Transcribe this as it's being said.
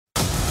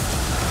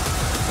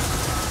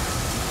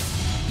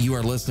You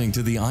are listening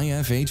to the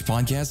IFH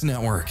Podcast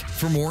Network.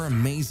 For more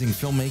amazing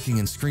filmmaking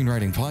and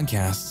screenwriting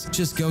podcasts,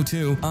 just go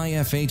to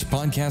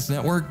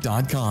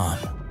ifhpodcastnetwork.com.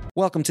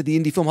 Welcome to the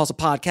Indie Film Hustle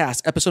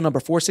Podcast, episode number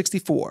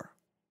 464.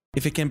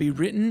 If it can be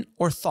written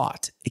or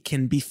thought, it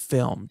can be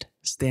filmed.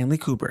 Stanley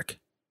Kubrick.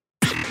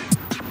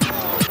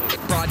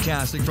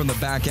 Broadcasting from the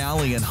back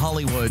alley in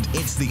Hollywood,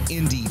 it's the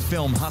Indie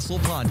Film Hustle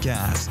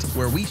Podcast,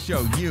 where we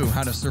show you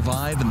how to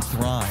survive and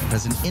thrive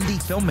as an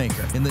indie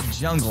filmmaker in the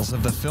jungles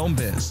of the film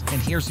biz.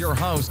 And here's your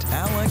host,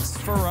 Alex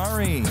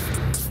Ferrari.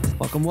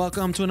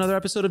 Welcome to another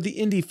episode of the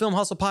Indie Film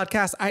Hustle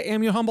Podcast. I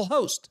am your humble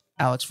host,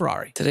 Alex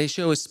Ferrari. Today's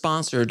show is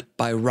sponsored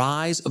by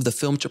Rise of the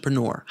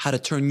Filmtrepreneur, how to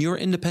turn your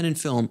independent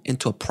film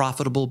into a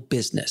profitable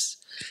business.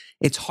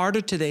 It's harder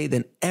today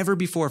than ever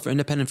before for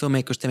independent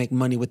filmmakers to make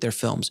money with their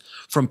films.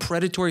 From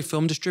predatory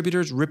film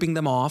distributors ripping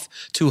them off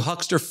to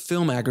huckster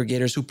film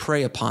aggregators who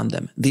prey upon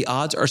them, the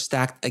odds are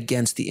stacked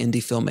against the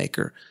indie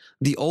filmmaker.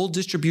 The old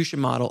distribution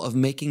model of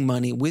making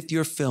money with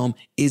your film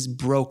is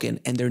broken,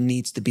 and there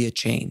needs to be a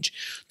change.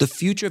 The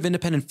future of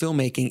independent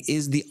filmmaking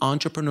is the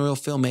entrepreneurial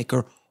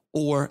filmmaker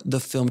or the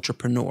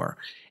filmtrepreneur.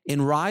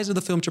 In Rise of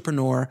the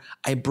Filmtrepreneur,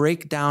 I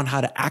break down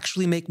how to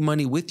actually make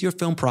money with your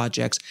film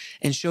projects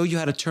and show you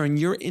how to turn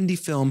your indie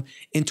film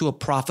into a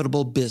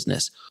profitable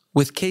business.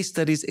 With case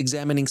studies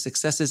examining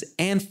successes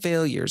and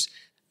failures,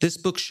 this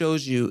book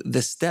shows you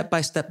the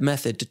step-by-step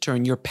method to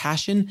turn your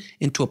passion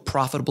into a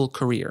profitable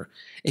career.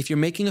 If you're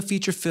making a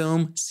feature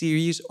film,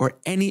 series, or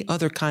any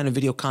other kind of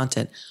video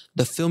content,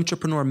 the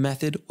Filmtrepreneur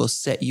method will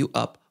set you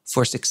up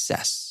for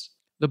success.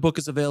 The book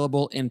is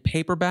available in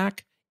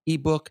paperback,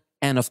 ebook,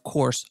 and of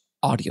course,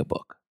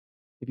 audiobook.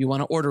 If you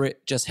want to order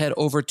it, just head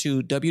over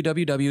to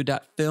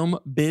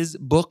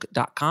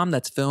www.filmbizbook.com.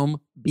 That's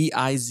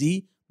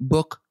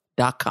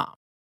filmbizbook.com.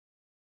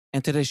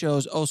 And today's show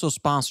is also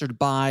sponsored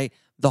by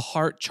the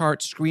Heart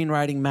Chart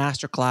Screenwriting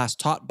Masterclass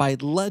taught by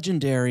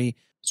legendary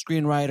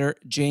screenwriter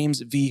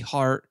James V.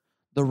 Hart,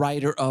 the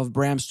writer of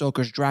Bram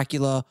Stoker's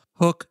Dracula,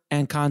 Hook,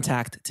 and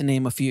Contact, to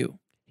name a few.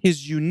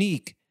 His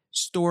unique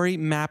story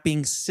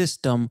mapping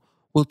system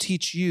will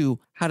teach you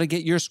how to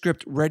get your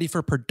script ready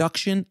for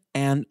production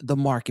and the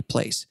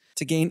marketplace.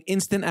 To gain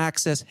instant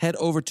access, head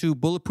over to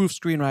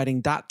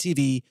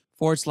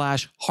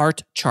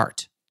bulletproofscreenwriting.tv/heart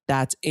chart.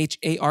 That's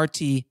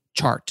HART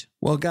chart.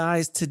 Well,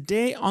 guys,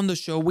 today on the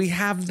show, we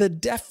have the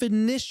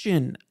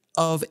definition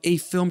of a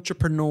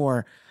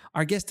filmtrepreneur.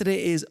 Our guest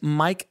today is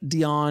Mike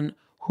Dion,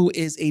 who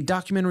is a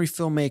documentary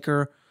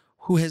filmmaker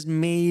who has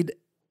made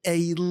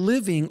a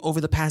living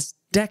over the past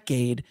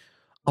decade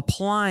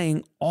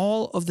applying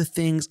all of the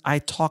things I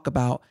talk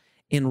about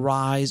in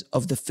Rise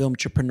of the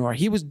Filmtrepreneur.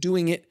 He was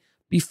doing it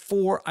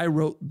before I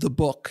wrote the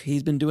book.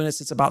 He's been doing it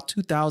since about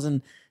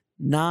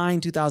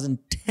 2009,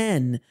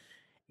 2010.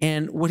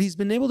 And what he's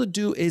been able to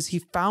do is he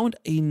found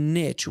a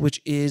niche, which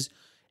is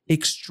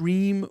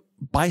extreme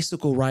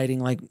bicycle riding,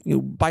 like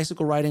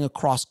bicycle riding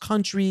across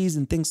countries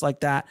and things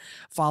like that,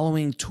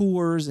 following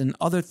tours and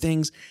other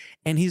things.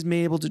 And he's been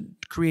able to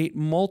create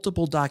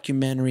multiple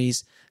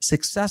documentaries,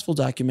 successful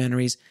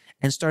documentaries,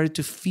 and started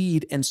to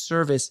feed and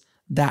service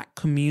that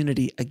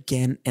community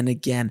again and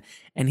again.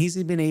 And he's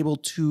been able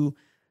to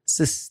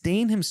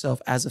sustain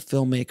himself as a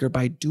filmmaker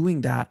by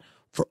doing that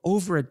for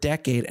over a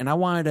decade. And I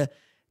wanted to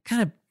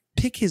kind of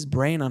pick his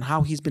brain on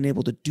how he's been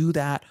able to do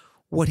that,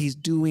 what he's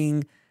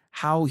doing,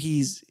 how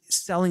he's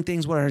selling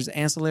things, what are his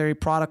ancillary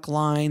product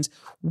lines,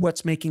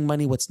 what's making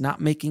money, what's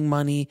not making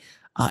money,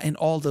 and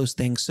all those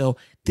things. So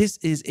this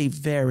is a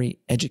very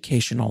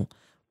educational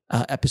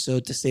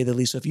episode, to say the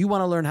least. So if you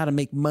want to learn how to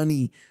make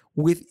money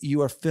with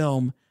your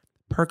film,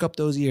 perk up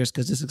those ears,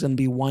 because this is going to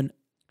be one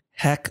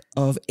heck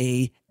of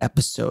a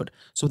episode.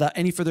 So without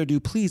any further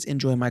ado, please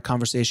enjoy my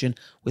conversation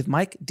with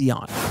Mike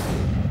Dion.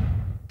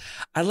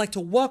 I'd like to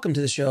welcome to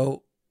the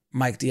show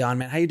Mike Dion,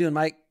 man. How you doing,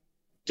 Mike?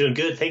 Doing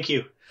good, thank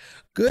you.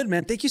 Good,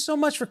 man. Thank you so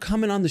much for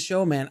coming on the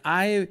show, man.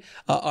 Our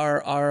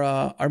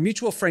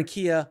mutual friend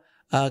Kia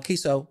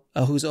Kiso,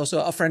 who's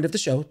also a friend of the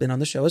show, been on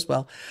the show as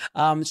well.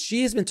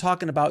 She has been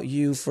talking about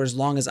you for as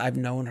long as I've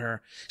known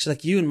her. She's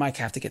like, you and Mike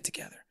have to get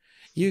together.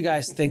 You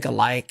guys think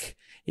alike.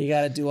 You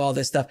got to do all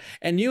this stuff.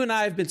 And you and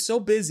I have been so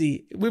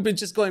busy. We've been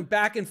just going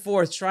back and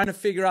forth trying to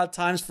figure out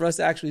times for us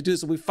to actually do it.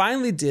 So we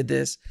finally did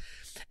this.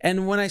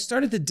 And when I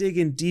started to dig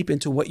in deep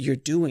into what you're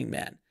doing,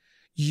 man,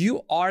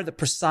 you are the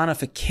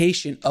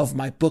personification of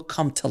my book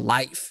come to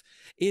life.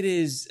 It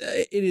is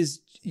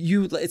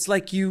you. It's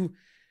like you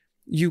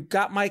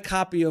got my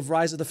copy of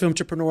Rise of the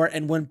Filmtrepreneur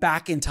and went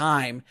back in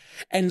time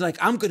and like,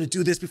 I'm going to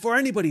do this before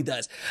anybody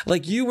does.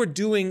 Like, you were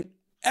doing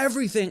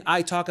everything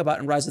I talk about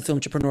in Rise of the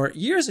Filmtrepreneur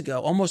years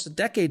ago, almost a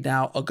decade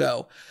now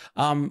ago,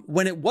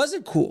 when it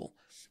wasn't cool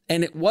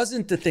and it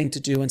wasn't the thing to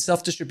do. And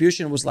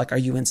self-distribution was like, are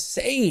you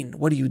insane?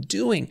 What are you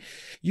doing?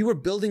 You were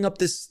building up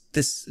this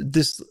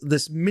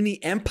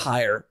mini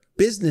empire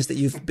business that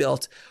you've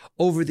built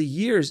over the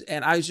years.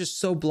 And I was just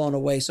so blown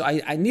away. So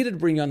I needed to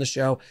bring you on the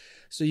show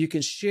so you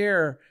can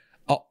share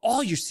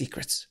all your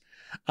secrets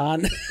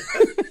on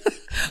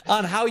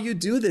on how you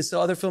do this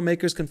so other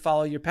filmmakers can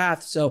follow your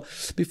path. So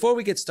before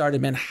we get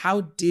started, man,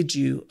 how did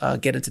you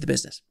get into the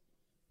business?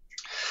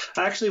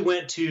 I actually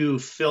went to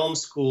film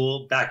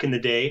school back in the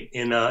day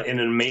in an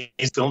amazing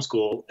film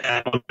school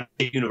at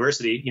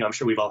university. I'm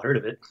sure we've all heard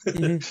of it.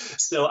 Mm-hmm.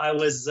 So I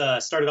was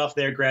started off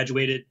there,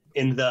 graduated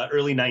in the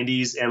early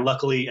 90s. And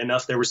luckily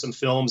enough, there were some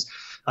films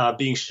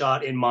being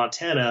shot in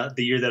Montana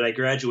the year that I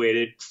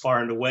graduated, far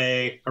and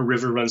away. A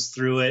river runs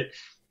through it.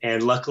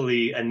 And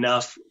luckily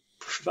enough,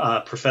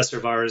 professor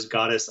of ours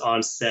got us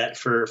on set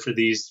for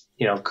these,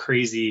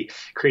 crazy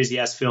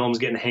ass films,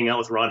 getting to hang out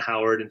with Ron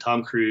Howard and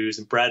Tom Cruise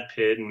and Brad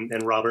Pitt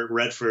and Robert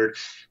Redford.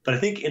 But I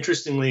think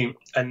interestingly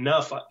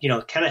enough,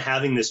 kind of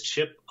having this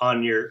chip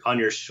on your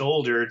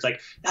shoulder, it's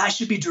like, I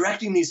should be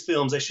directing these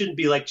films. I shouldn't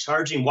be like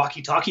charging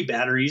walkie-talkie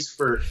batteries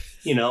for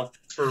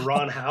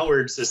Ron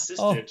Howard's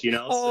assistant,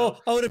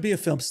 to be a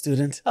film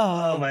student.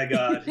 Oh my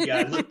God. Yeah.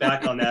 I look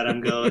back on that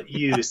and go,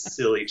 you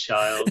silly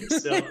child.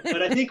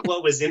 But I think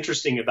what was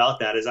interesting about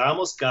that is I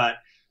almost got,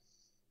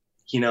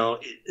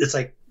 it's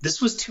like, this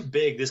was too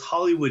big. This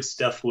Hollywood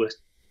stuff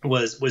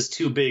was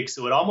too big.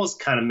 So it almost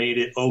kind of made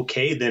it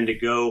okay then to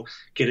go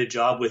get a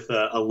job with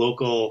a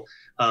local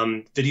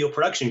video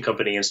production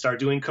company and start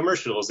doing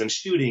commercials and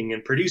shooting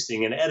and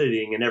producing and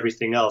editing and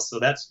everything else. So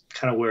that's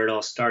kind of where it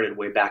all started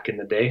way back in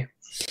the day.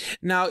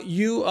 Now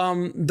you,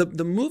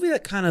 the movie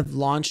that kind of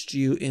launched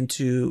you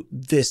into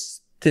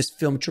this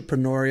film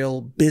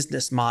entrepreneurial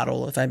business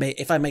model, if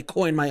I may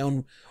coin my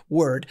own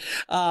word,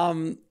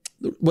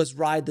 was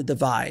Ride the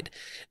Divide.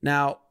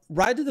 Now,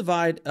 Ride the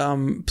Divide,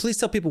 please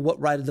tell people what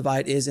Ride the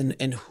Divide is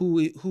and who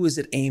is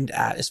it aimed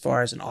at as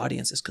far as an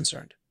audience is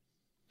concerned.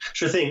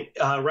 Sure thing.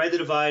 Ride the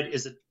Divide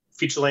is a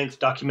feature-length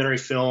documentary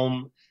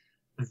film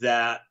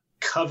that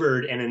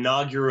covered an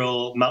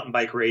inaugural mountain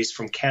bike race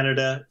from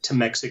Canada to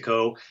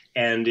Mexico,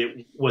 and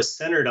it was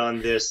centered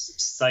on this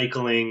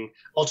cycling,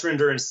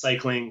 ultra-endurance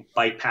cycling,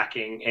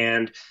 bikepacking.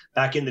 And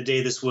back in the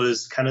day, this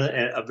was kind of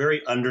a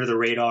very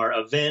under-the-radar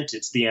event.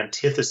 It's the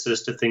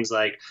antithesis to things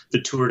like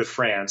the Tour de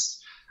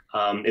France.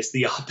 It's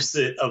the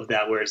opposite of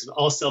that, where it's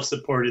all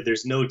self-supported.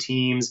 There's no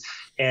teams,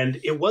 and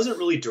it wasn't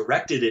really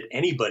directed at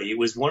anybody. It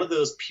was one of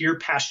those pure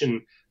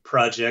passion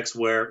projects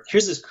where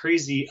here's this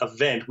crazy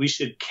event. We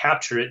should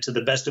capture it to the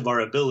best of our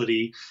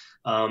ability,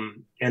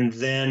 and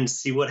then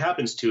see what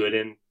happens to it.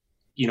 And,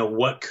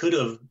 what could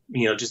have,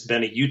 just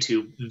been a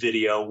YouTube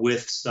video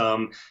with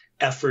some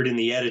effort in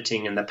the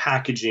editing and the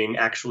packaging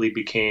actually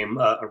became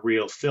a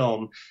real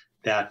film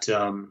that,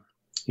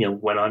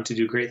 went on to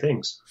do great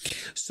things.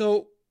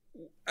 So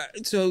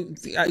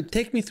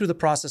take me through the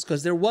process,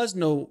 because there was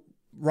no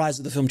Rise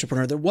of the Film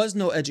Entrepreneur. There was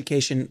no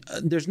education.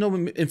 There's no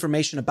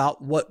information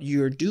about what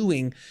you're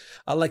doing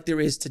like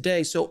there is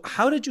today. So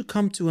how did you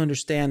come to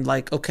understand,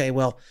 like, okay,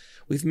 well,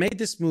 we've made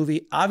this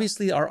movie.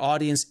 Obviously,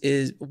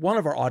 one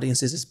of our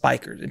audiences is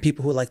bikers and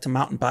people who like to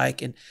mountain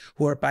bike and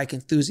who are bike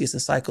enthusiasts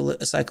and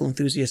cycle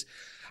enthusiasts.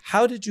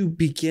 How did you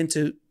begin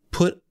to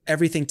put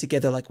everything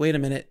together? Like, wait a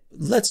minute,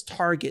 let's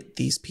target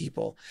these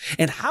people.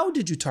 And how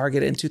did you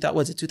target it in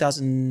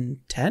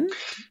 2010?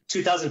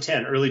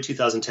 2010, early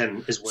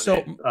 2010 is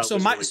when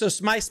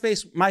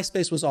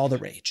MySpace was all the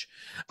rage.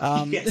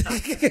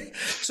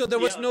 So there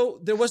was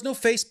no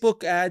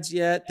Facebook ads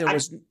yet.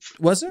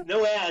 Was there?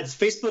 No ads.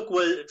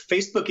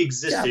 Facebook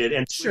existed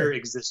and Twitter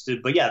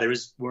existed, but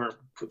weren't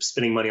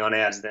spending money on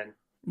ads then.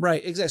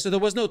 Right, exactly. So there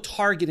was no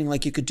targeting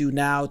like you could do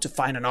now to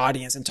find an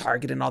audience and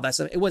target and all that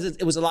stuff. It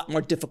was a lot more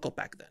difficult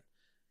back then.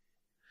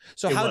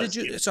 So how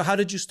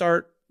did you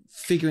start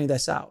figuring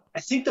this out?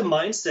 I think the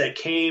mindset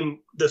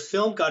the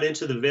film got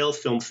into the Vail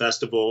Film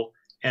Festival,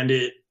 and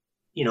it,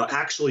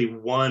 actually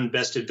won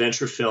Best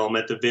Adventure Film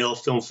at the Vail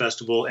Film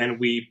Festival, and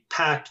we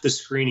packed the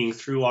screening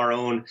through our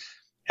own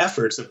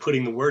efforts of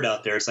putting the word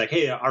out there. It's like,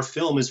 hey, our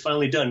film is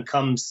finally done.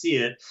 Come see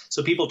it.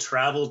 So people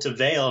traveled to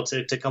Vail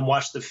to come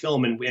watch the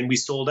film, and we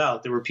sold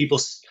out. There were people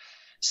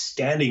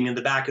standing in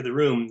the back of the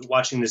room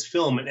watching this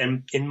film.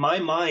 And in my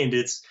mind,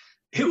 it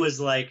was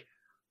like,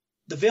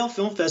 the Vail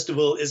Film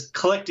Festival is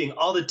collecting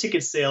all the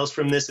ticket sales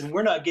from this, and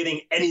we're not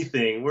getting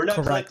anything. We're not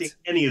collecting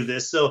any of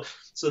this. So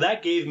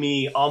that gave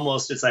me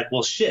almost, it's like,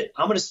 well, shit,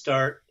 I'm going to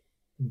start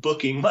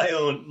booking my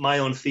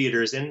own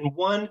theaters. And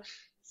one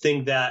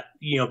thing that,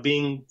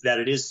 being that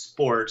it is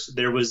sports,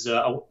 there was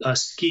a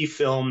ski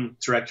film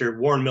director,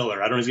 Warren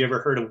Miller. I don't know if you ever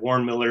heard of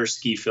Warren Miller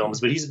ski films,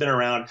 but he's been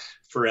around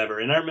forever.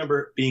 And I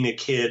remember being a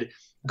kid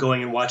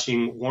going and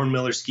watching Warren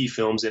Miller ski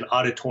films in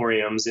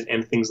auditoriums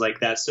and things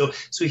like that. So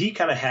he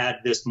kind of had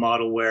this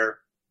model where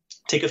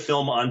take a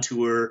film on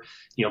tour,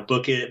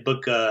 book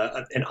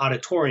an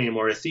auditorium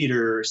or a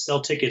theater,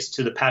 sell tickets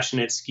to the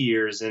passionate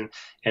skiers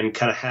and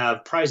kind of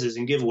have prizes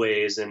and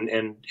giveaways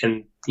and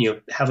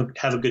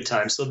have a good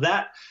time. So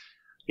that,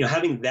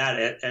 having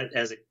that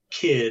as a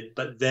kid,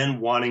 but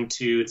then wanting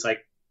to, it's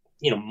like,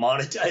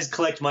 monetize,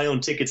 collect my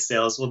own ticket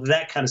sales. Well,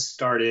 that kind of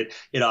started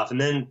it off.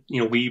 And then,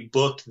 we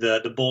booked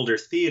the Boulder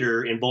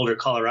Theater in Boulder,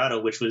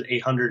 Colorado, which was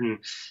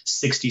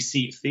 860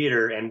 seat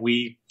theater. And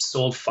we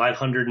sold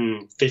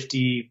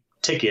 550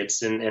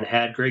 tickets and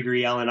had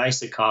Gregory Alan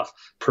Isaacoff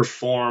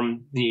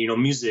perform,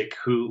 music,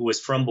 who was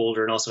from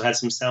Boulder and also had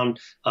some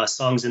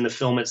songs in the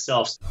film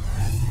itself.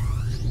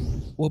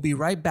 We'll be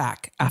right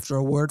back after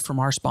a word from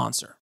our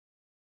sponsor.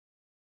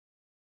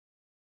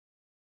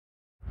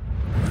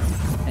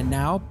 And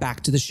now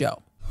back to the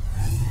show.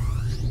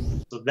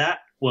 So that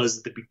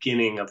was the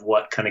beginning of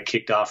what kind of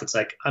kicked off. It's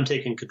like, I'm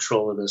taking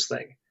control of this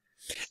thing.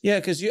 Yeah,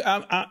 because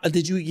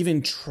did you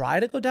even try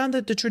to go down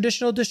the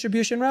traditional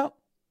distribution route?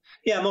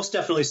 Yeah, most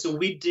definitely. So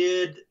we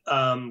did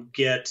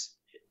get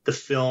the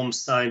film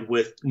signed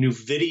with New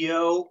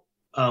Video,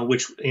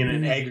 which in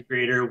an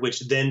aggregator,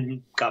 which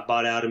then got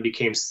bought out and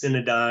became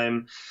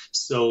Cinedigm.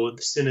 So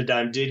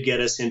Cinedigm did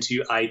get us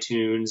into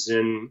iTunes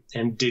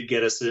and did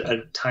get us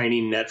a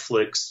tiny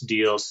Netflix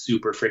deal,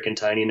 super freaking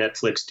tiny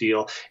Netflix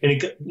deal, and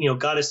it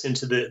got us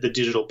into the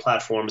digital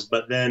platforms.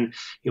 But then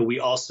we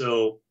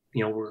also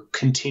we're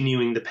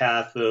continuing the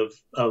path of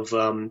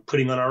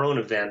putting on our own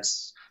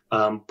events,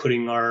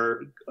 putting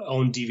our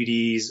own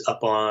DVDs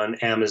up on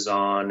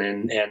Amazon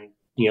and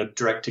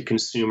direct to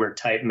consumer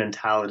type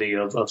mentality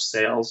of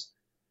sales.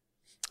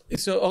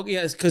 So,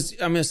 yes, because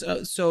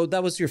so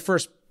that was your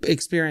first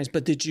experience,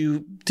 but did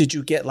you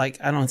get, like,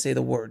 I don't want to say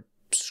the word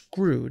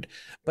screwed,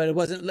 but it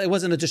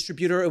wasn't a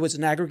distributor, it was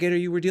an aggregator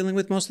you were dealing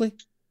with mostly?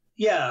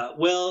 Yeah,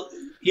 well,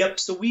 yep.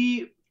 So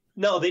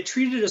they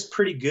treated us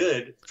pretty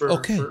good for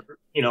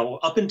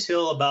up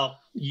until about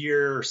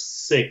year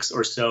 6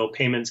 or so.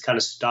 Payments kind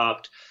of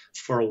stopped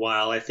for a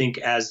while. I think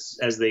as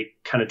they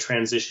kind of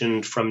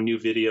transitioned from New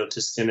Video to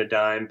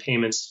Cinedigm,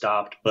 payments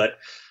stopped, but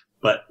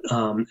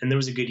and there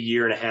was a good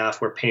year and a half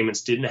where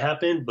payments didn't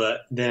happen,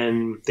 but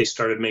then they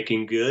started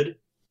making good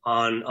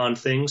on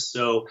things.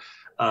 So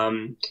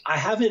I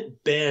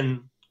haven't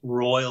been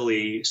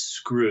royally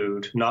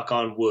screwed, knock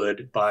on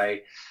wood,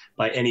 by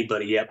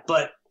anybody yet,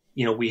 but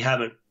we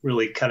haven't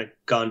really kind of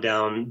gone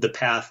down the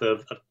path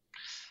of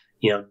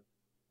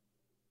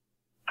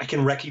I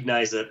can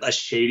recognize a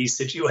shady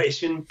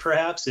situation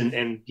perhaps,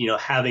 and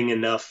having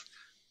enough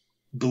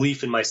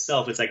belief in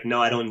myself. It's like,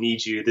 no, I don't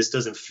need you. This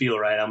doesn't feel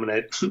right.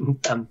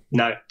 I'm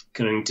not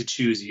going to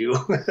choose you.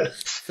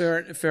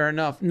 Fair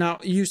enough. Now,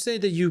 you say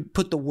that you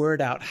put the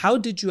word out. How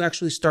did you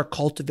actually start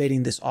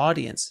cultivating this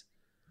audience?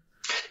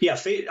 Yeah,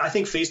 I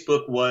think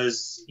Facebook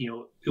was,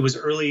 it was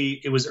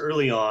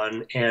early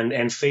on, and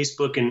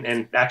Facebook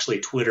and actually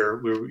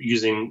Twitter, we were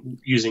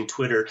using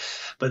Twitter.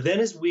 But then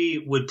as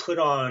we would put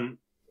on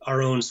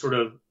our own sort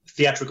of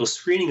theatrical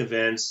screening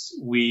events,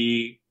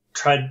 we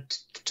tried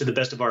to the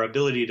best of our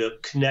ability to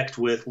connect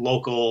with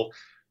local,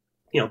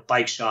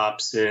 bike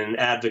shops and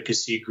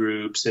advocacy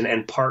groups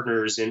and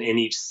partners in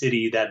each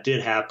city that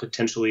did have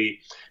potentially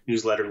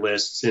newsletter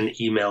lists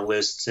and email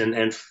lists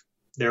and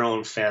their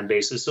own fan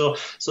bases. So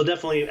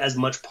definitely as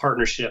much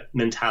partnership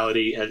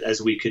mentality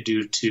as we could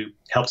do to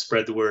help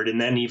spread the word.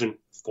 And then even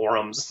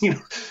forums,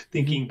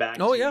 thinking back.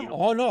 Oh, yeah.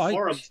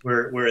 Forums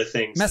were a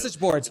thing. Message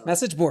boards.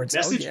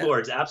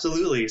 Boards,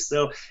 absolutely.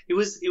 So it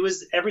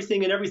was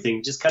everything and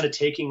everything, just kind of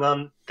taking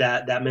on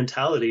that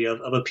mentality of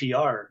a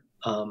PR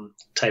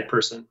type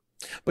person.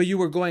 But you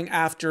were going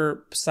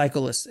after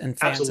cyclists and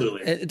fans.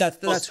 Absolutely.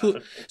 That's who.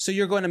 So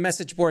you're going to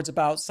message boards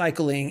about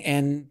cycling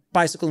and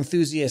bicycle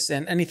enthusiasts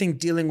and anything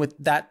dealing with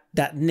that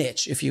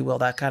niche, if you will,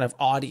 that kind of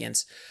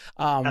audience.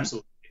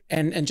 Absolutely.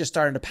 And just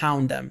starting to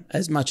pound them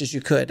as much as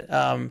you could.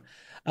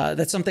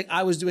 That's something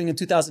I was doing in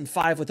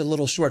 2005 with a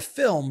little short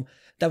film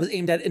that was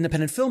aimed at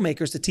independent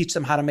filmmakers to teach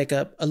them how to make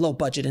a low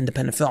budget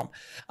independent film.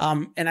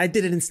 And I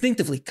did it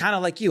instinctively, kind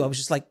of like you. I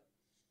was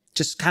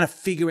just kind of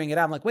figuring it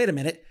out. I'm like, wait a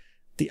minute.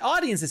 The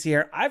audience is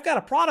here. I've got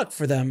a product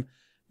for them.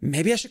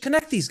 Maybe I should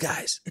connect these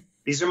guys.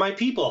 These are my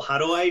people. How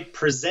do I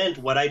present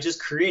what I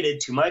just created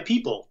to my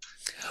people?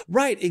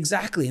 Right,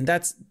 exactly. And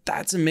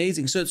that's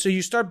amazing. So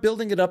you start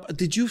building it up.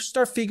 Did you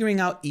start figuring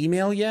out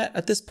email yet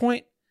at this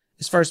point,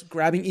 as far as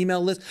grabbing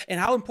email lists? And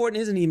how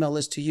important is an email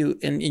list to you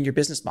in your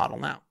business model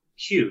now?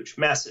 Huge,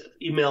 massive.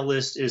 Email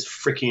list is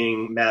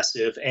freaking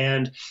massive.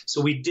 And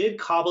so we did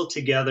cobble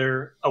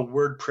together a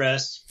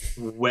WordPress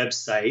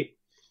website.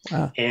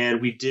 Wow.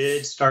 And we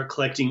did start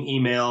collecting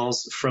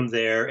emails from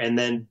there, and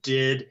then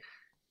did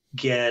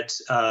get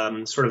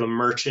sort of a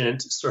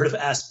merchant sort of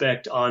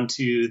aspect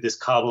onto this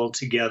cobbled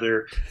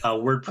together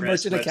WordPress a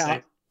merchant website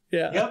account.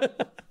 Yeah.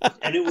 Yep.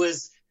 And it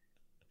was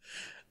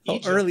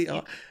early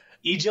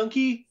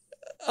eJunkie.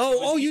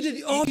 You did.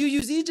 You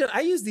use eJunkie.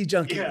 I used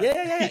eJunkie.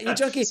 Yeah.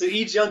 eJunkie. So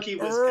eJunkie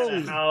was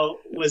kind of how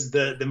was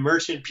the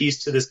merchant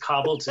piece to this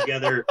cobbled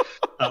together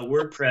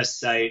WordPress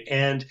site,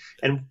 and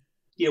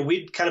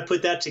we'd kind of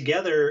put that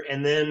together.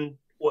 And then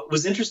what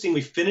was interesting, we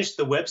finished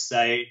the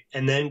website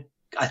and then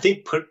I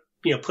think put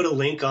a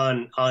link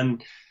on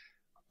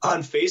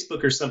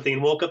Facebook or something,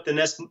 and woke up the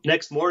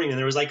next morning and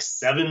there was like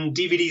 7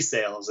 DVD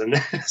sales.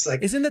 And it's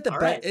like, isn't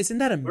that isn't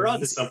that amazing? We're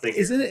onto something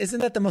here.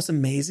 Isn't that the most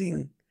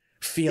amazing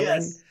feeling?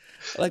 Yes.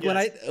 Like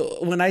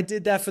when I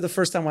did that for the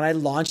first time, when I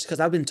launched, because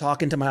I was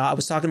talking to my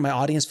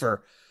audience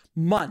for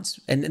months,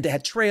 and they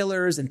had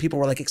trailers and people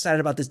were like excited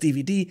about this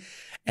DVD.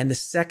 And the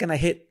second I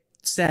hit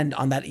send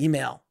on that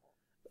email,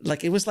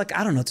 like, it was like,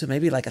 I don't know, to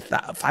maybe like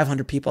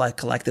 500 people I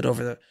collected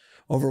over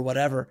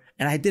whatever.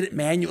 And I did it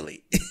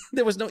manually.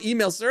 There was no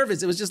email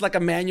service. It was just like a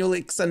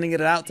manually sending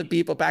it out to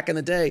people back in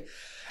the day.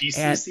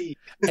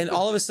 And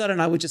all of a sudden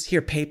I would just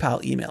hear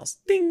PayPal emails.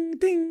 Ding,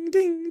 ding,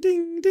 ding,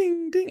 ding,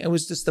 ding, ding. It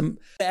was just the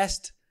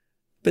best.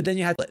 But then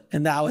you had,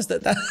 and that was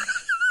that.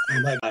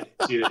 Oh my God,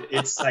 dude.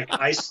 It's like,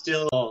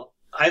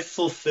 I've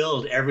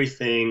fulfilled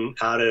everything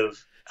out of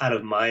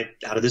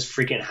this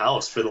freaking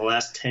house for the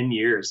last 10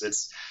 years.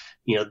 It's,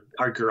 you know,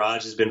 our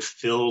garage has been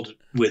filled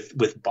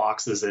with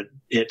boxes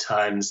at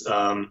times.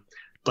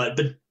 But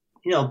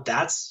you know,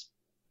 that's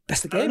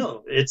the game. I don't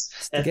know.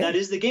 That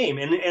is the game.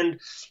 And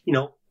you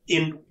know,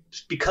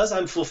 because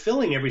I'm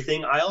fulfilling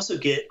everything, I also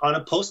get on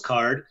a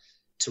postcard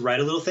to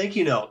write a little thank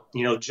you note.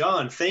 You know,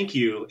 John, thank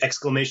you! !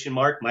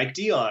 Mike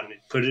Dion.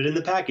 Put it in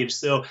the package.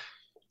 So,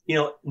 you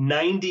know,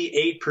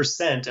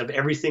 98% of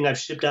everything I've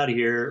shipped out of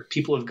here,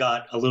 people have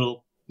got a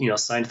little, you know,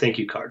 signed thank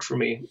you card for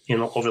me, you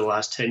know, over the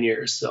last 10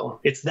 years.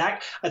 So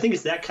I think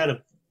it's that kind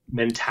of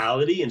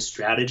mentality and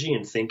strategy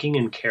and thinking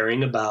and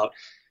caring about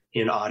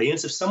an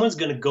audience. If someone's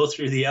going to go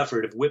through the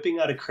effort of whipping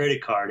out a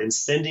credit card and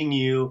sending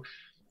you,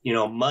 you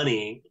know,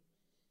 money,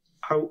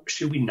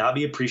 should we not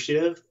be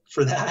appreciative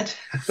for that?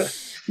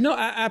 No,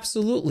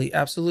 absolutely.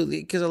 Absolutely.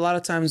 Because a lot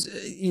of times,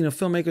 you know,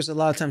 filmmakers a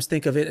lot of times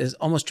think of it as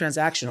almost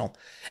transactional,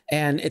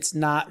 and it's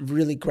not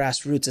really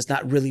grassroots. It's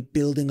not really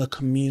building a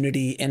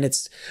community. And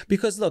it's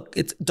because, look,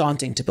 it's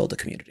daunting to build a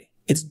community.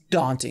 It's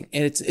daunting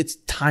and it's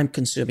time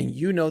consuming.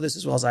 You know this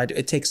as well as I do.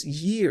 It takes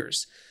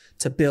years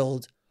to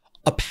build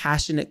a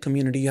passionate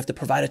community. You have to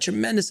provide a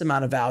tremendous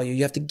amount of value.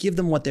 You have to give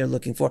them what they're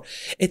looking for.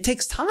 It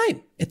takes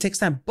time.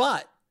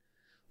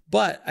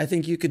 But I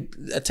think you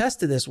could attest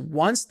to this.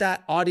 Once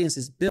that audience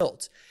is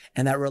built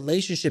and that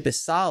relationship is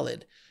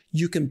solid,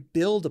 you can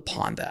build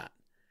upon that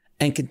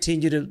and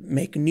continue to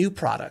make new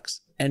products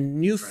and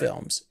new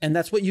films. And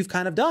that's what you've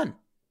kind of done.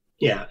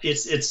 Yeah,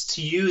 it's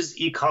to use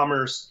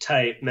e-commerce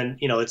type, and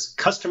you know, it's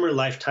customer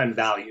lifetime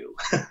value.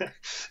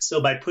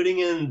 So by putting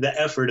in the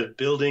effort of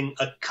building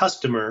a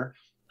customer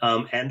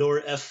and or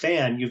a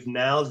fan, you've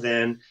now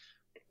then,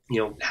 you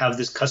know, have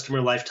this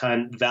customer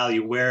lifetime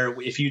value where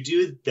if you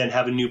do then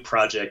have a new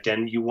project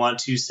and you want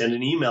to send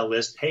an email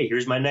list, hey,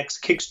 here's my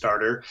next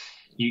Kickstarter,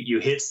 you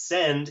hit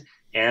send,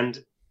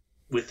 and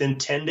within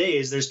 10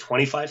 days there's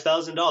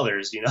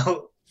 $25,000, you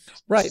know,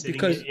 right,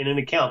 because in an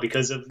account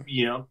because of,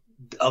 you know,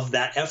 of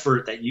that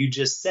effort that you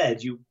just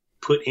said you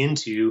put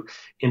into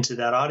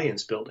that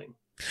audience building.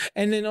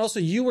 And then also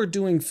you were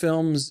doing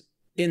films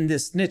in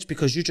this niche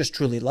because you just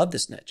truly love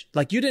this niche.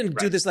 Like you didn't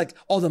do this like,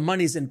 oh, the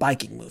money's in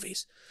biking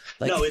movies.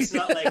 Like, no, it's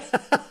not like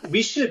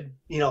we should,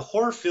 you know,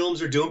 horror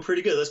films are doing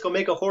pretty good. Let's go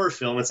make a horror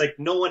film. It's like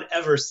no one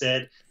ever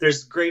said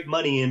there's great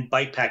money in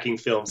bikepacking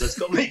films. Let's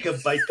go make a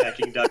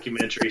bikepacking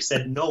documentary.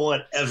 Said no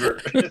one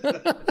ever.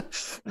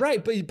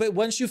 Right. But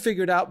once you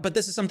figured out, but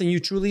this is something you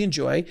truly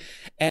enjoy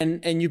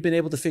and you've been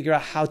able to figure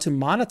out how to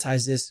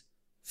monetize this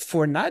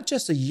for not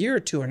just a year or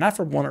two, or not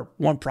for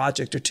one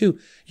project or two.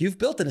 You've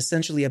built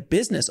essentially a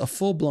business, a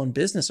full-blown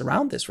business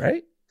around this,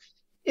 right?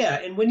 Yeah.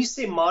 And when you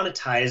say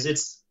monetize,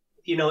 it's,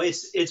 you know,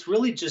 it's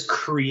really just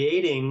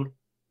creating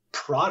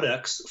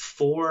products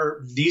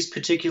for these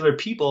particular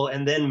people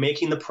and then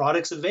making the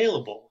products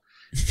available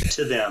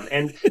to them.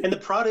 And the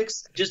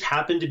products just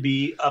happen to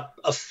be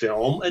a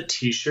film, a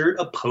t-shirt,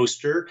 a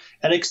poster,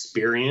 an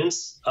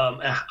experience,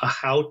 a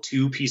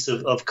how-to piece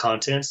of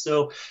content.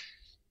 So,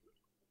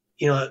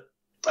 you know,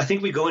 I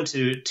think we go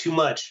into too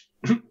much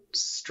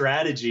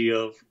strategy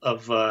of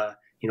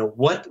you know,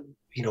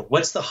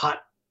 what's the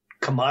hot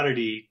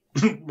commodity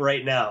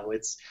right now.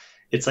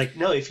 It's like,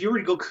 no, if you were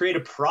to go create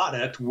a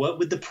product, what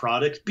would the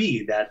product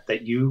be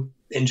that you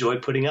enjoy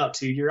putting out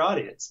to your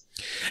audience?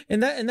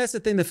 And that's the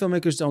thing that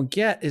filmmakers don't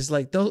get is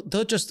like they'll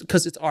just,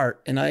 because it's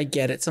art, and I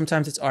get it.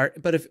 Sometimes it's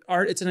art, but if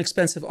art, it's an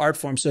expensive art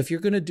form. So if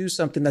you're going to do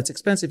something that's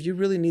expensive, you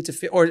really need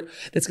to or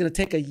that's going to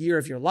take a year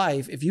of your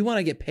life. If you want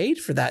to get paid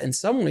for that in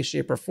some way,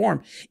 shape, or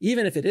form,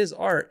 even if it is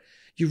art,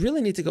 you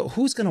really need to go,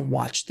 who's going to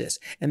watch this?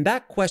 And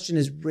that question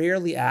is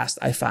rarely asked,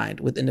 I find,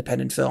 with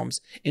independent films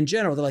in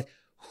general. They're like,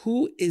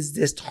 who is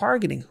this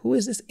targeting? Who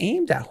is this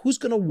aimed at? Who's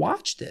going to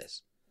watch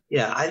this?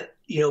 Yeah,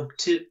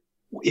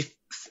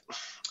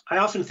 I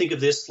often think of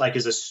this like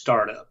as a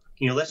startup.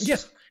 You know, let's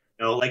just,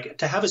 you know, like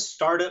to have a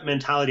startup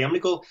mentality. I'm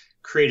going to go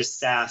create a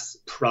SaaS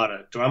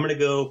product, or I'm going to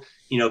go,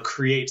 you know,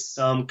 create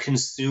some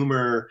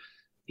consumer,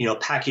 you know,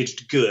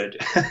 packaged good.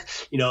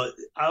 You know,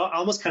 I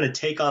almost kind of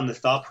take on the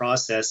thought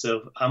process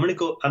of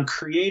I'm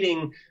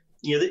creating,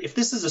 you know, if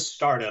this is a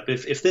startup,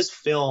 if this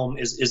film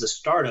is a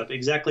startup,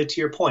 exactly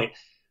to your point,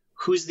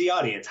 who's the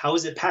audience? How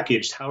is it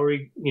packaged? How are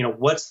we, you know,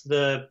 what's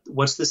the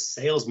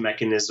sales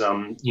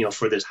mechanism, you know,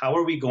 for this? How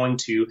are we going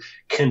to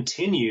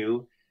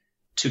continue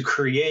to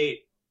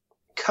create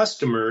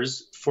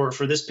customers for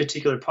this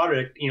particular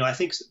product? You know, I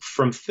think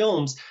from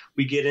films,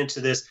 we get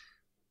into this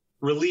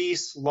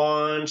release,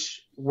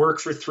 launch, work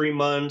for 3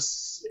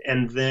 months,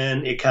 and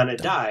then it kind of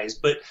dies.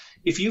 But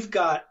if you've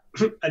got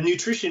a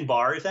nutrition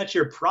bar, if that's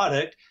your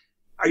product,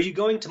 are you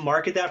going to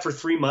market that for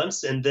 3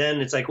 months? And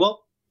then it's like,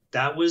 well,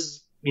 that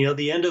was,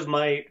 the end of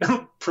my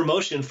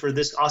promotion for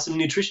this awesome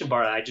nutrition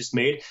bar I just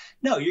made.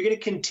 No, you're going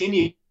to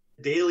continue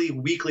daily,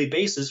 weekly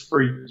basis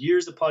for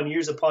years upon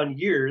years upon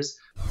years.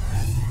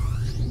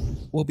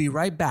 We'll be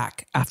right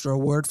back after a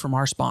word from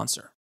our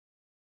sponsor.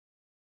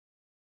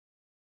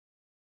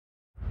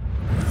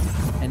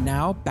 And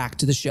now back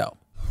to the show.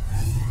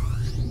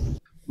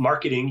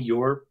 Marketing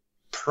your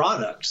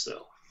product,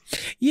 so.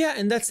 Yeah,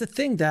 and that's the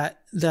thing that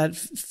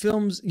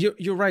films.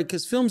 You're right,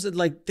 because films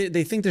like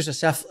they think there's a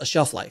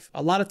shelf life.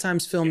 A lot of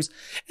times films,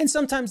 and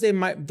sometimes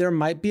there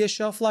might be a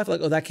shelf life.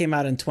 Like, oh, that came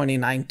out in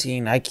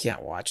 2019. I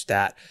can't watch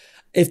that.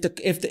 If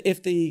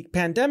the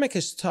pandemic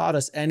has taught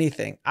us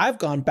anything, I've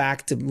gone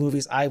back to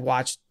movies I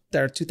watched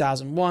that are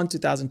 2001,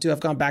 2002. I've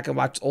gone back and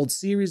watched old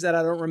series that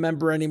I don't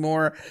remember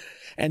anymore,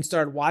 and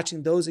started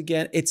watching those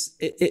again.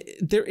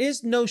 There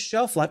is no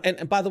shelf life.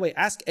 And by the way,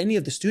 ask any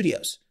of the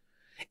studios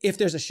if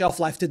there's a shelf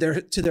life to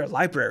their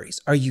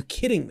libraries. Are you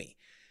kidding me?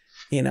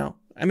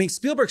 I mean,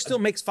 Spielberg still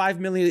makes $5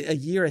 million a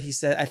year. He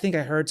said, I think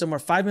I heard somewhere,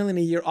 $5 million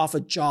a year off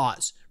of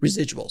Jaws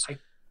residuals.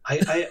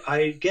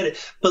 I get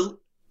it, but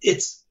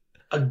it's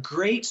a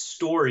great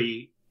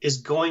story is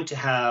going to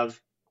have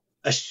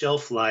a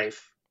shelf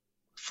life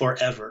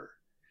forever.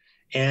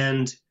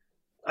 And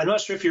I'm not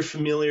sure if you're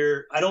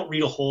familiar. I don't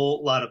read a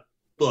whole lot of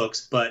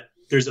books, but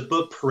there's a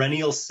book,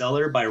 Perennial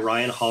Seller by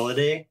Ryan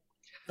Holiday.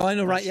 Oh, I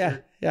know, right? Yeah.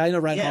 Yeah, I know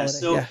Ryan Holiday.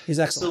 So, he's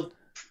excellent. So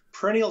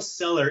perennial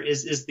seller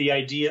is the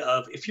idea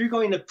of, if you're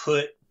going to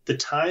put the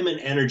time and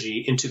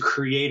energy into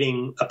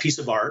creating a piece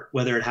of art,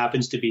 whether it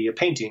happens to be a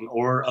painting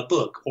or a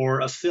book or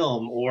a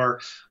film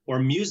or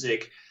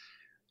music,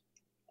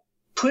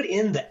 put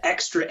in the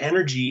extra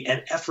energy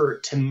and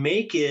effort to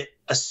make it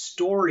a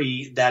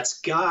story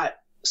that's got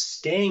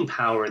staying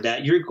power,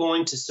 that you're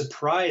going to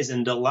surprise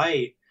and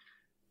delight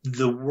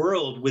the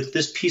world with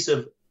this piece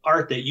of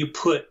art that you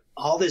put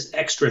all this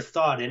extra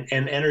thought and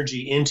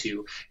energy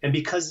into. And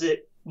because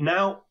it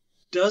now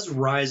does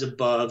rise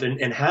above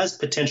and has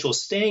potential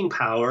staying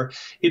power,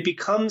 it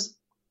becomes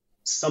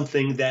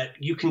something that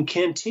you can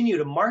continue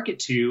to market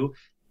to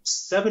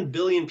 7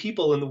 billion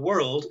people in the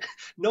world.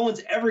 No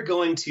one's ever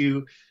going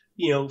to,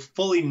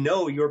 fully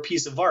know your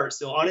piece of art.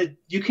 So on it,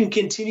 you can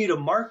continue to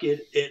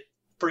market it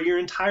for your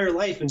entire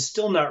life and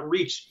still not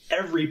reach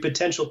every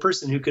potential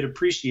person who could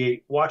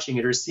appreciate watching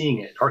it or seeing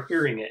it or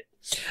hearing it.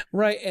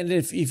 Right. And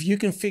if you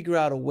can figure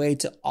out a way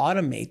to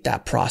automate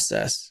that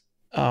process,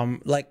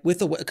 like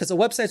because the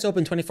website's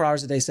open 24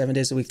 hours a day, 7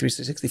 days a week,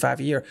 365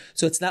 a year.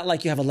 So it's not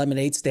like you have a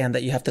lemonade stand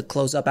that you have to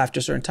close up after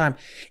a certain time.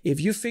 If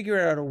you figure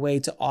out a way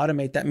to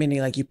automate that, meaning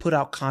like you put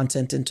out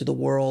content into the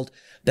world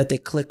that they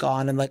click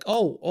on and like,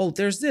 oh,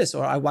 there's this,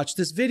 or I watched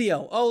this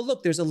video. Oh,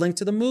 look, there's a link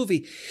to the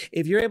movie.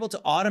 If you're able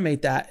to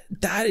automate that,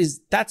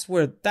 that's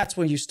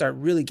where you start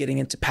really getting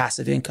into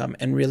passive income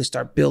and really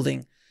start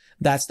building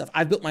that stuff.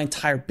 I've built my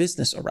entire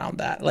business around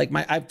that. Like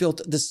I've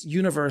built this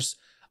universe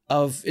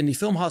of Indie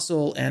Film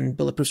Hustle and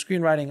Bulletproof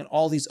Screenwriting and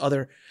all these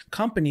other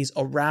companies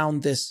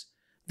around this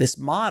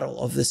model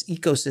of this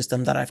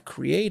ecosystem that I've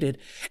created.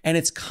 And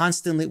it's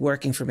constantly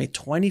working for me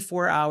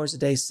 24 hours a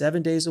day,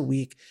 7 days a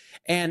week.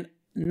 And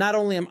not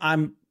only am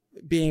I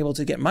being able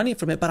to get money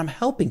from it, but I'm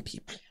helping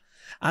people.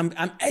 I'm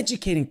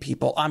educating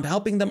people. I'm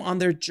helping them on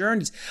their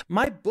journeys.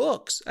 My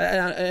books,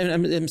 and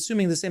I'm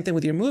assuming the same thing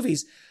with your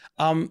movies,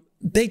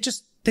 they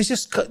just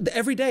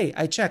every day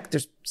I check,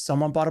 there's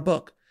someone bought a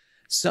book.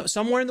 So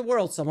somewhere in the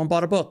world, someone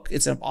bought a book.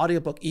 It's an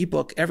audiobook,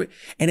 ebook, and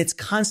it's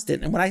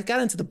constant. And when I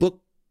got into the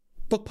book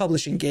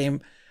publishing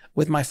game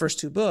with my first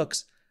 2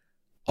 books,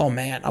 oh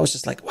man, I was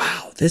just like,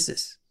 wow, this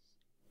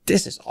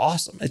is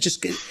awesome.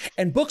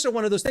 And books are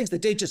one of those things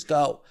that they just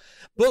go.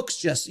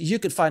 Books you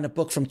could find a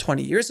book from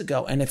 20 years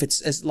ago. And if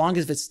it's, as long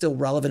as it's still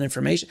relevant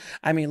information,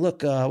 I mean,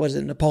 look, what is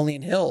it?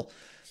 Napoleon Hill.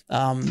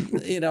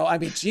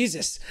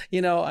 Jesus,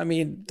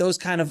 those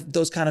kind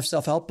of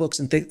self-help books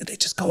and things, they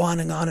just go on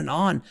and on and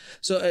on.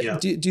 So yeah.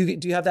 Do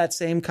you have that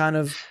same kind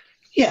of?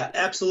 Yeah,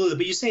 absolutely.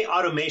 But you say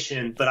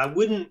automation, but I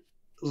wouldn't,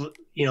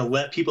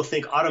 let people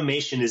think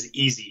automation is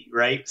easy,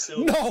 right? So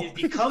no.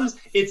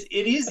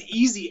 It is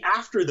easy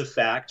after the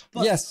fact.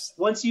 But yes.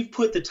 Once you've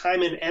put the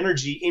time and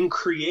energy in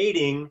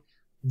creating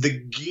the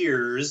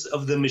gears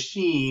of the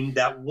machine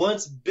that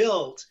once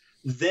built,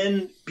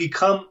 then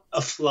become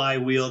a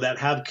flywheel that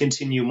have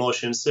continued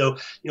motion. So,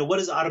 what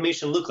does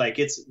automation look like?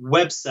 It's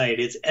website,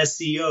 it's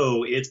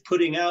SEO, it's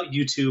putting out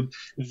YouTube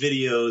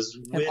videos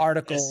with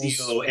articles,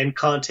 SEO and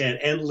content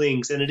and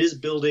links, and it is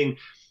building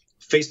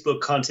Facebook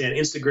content,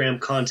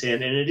 Instagram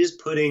content, and it is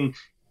putting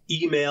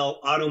email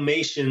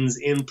automations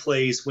in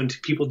place when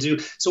people do.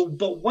 So,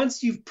 but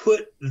once you've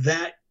put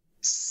that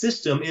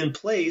system in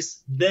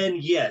place, then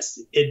yes,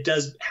 it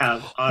does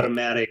have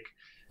automatic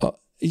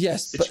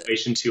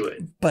situation to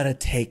it. But it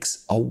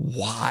takes a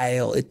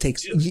while. It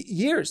takes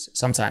years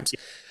sometimes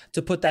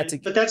to put that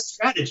together. But that's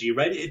strategy,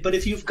 right? But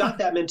if you've got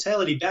that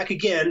mentality, back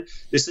again,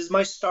 this is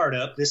my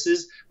startup, this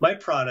is my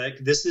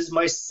product, this is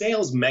my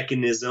sales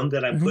mechanism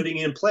that I'm putting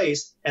in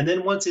place. And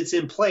then once it's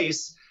in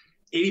place,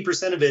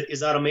 80% of it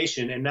is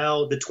automation. And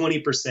now the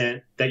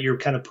 20% that you're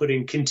kind of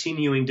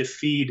continuing to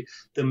feed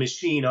the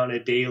machine on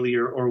a daily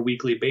or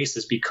weekly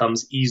basis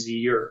becomes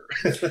easier.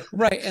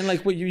 Right. And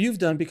like what you've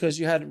done, because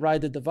you had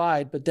Ride the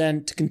Divide, but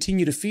then to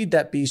continue to feed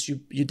that beast,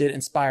 you did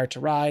Inspire to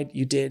Ride,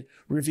 you did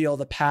Reveal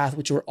the Path,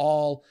 which were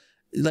all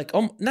like,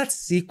 not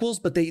sequels,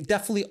 but they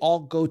definitely all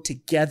go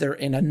together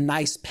in a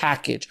nice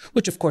package,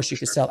 which of course you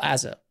could sell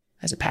as a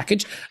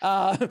package.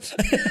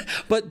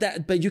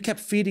 But you kept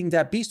feeding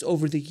that beast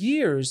over the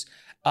years,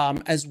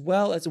 as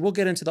well as we'll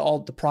get into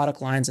all the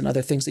product lines and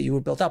other things that you were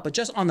built out. But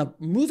just on the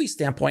movie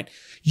standpoint,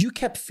 you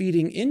kept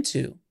feeding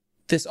into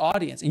this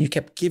audience and you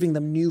kept giving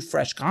them new,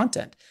 fresh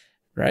content,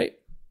 right?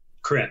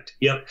 Correct.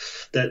 Yep.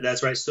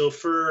 That's right. So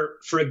for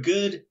a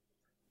good,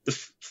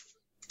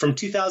 from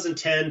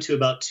 2010 to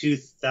about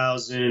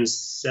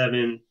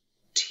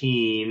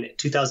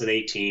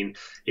 2018,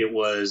 it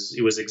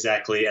was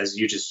exactly as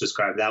you just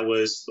described. That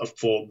was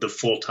the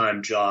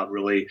full-time job,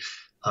 really,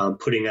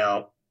 putting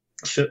out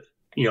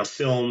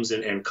films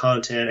and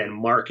content and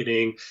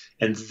marketing.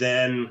 And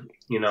then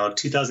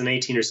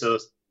 2018 or so,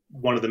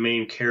 one of the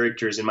main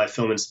characters in my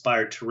film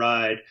Inspired to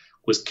Ride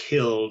was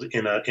killed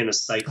in a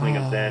cycling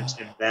event,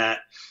 and that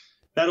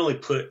not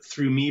only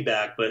threw me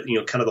back, but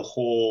kind of the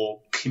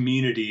whole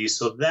community.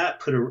 So that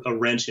put a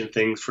wrench in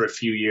things for a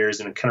few years,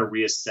 and it kind of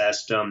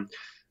reassessed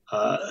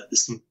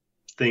some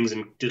things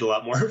and did a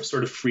lot more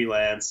sort of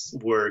freelance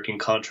work and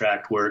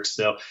contract work.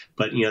 So,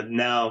 but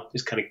now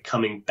is kind of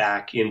coming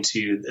back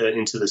into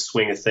the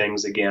swing of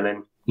things again,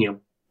 and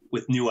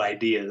with new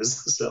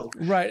ideas. So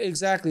right,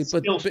 exactly.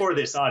 But still for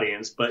this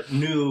audience, but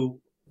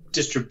new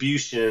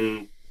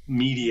distribution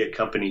media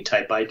company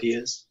type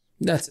ideas.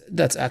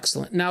 That's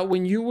excellent. Now,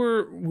 when you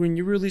were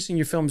releasing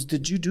your films,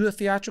 did you do a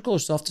theatrical or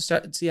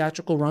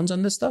self-theatrical runs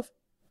on this stuff?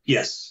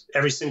 Yes,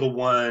 every single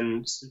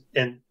one.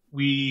 And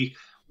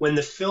when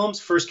the films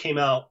first came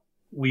out,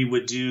 we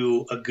would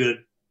do a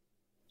good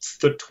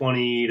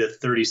 20 to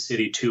 30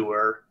 city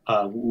tour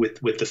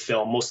with the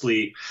film,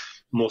 mostly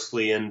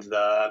in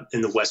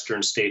the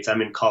western states.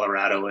 I'm in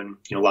Colorado, and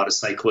a lot of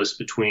cyclists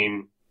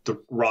between the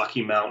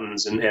Rocky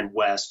Mountains and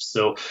west.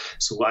 So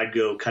I'd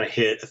go kind of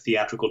hit a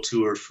theatrical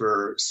tour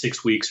for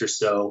 6 weeks or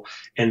so,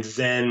 and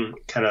then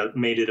kind of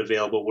made it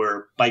available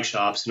where bike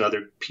shops and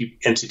other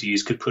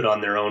entities could put on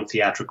their own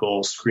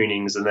theatrical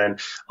screenings, and then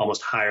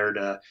almost hired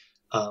a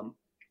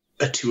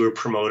tour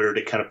promoter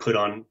to kind of put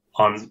on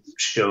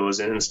shows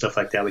and stuff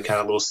like that. We kind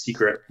of a little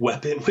secret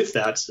weapon with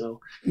that.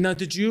 So now,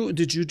 did you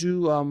do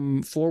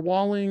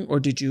forewalling, or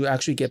did you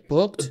actually get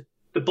booked?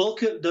 The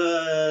bulk of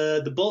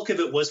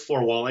it was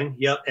forewalling.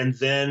 Yep. And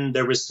then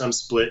there was some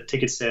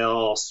ticket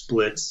sale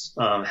splits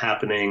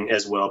happening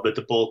as well, but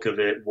the bulk of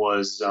it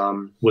was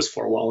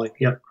forewalling.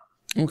 Yep.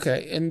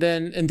 Okay. And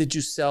did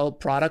you sell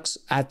products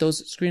at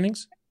those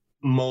screenings?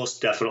 Most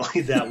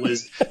definitely. That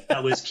was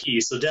key.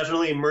 So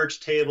definitely merch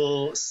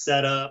table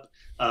setup,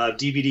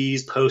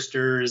 DVDs,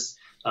 posters,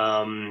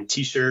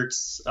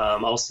 t-shirts,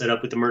 all set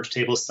up with the merch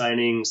table,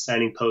 signing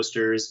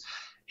posters.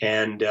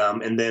 And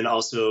then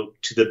also,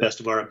 to the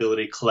best of our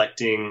ability,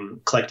 collecting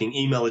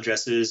email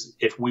addresses.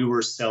 If we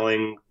were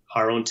selling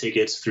our own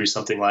tickets through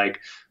something like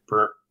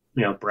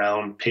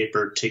brown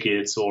paper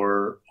tickets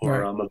or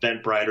right.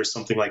 Eventbrite or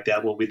something like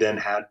that, well, we then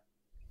had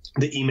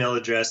the email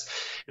address.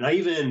 And I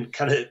even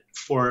kind of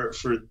for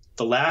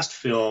the last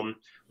film,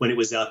 when it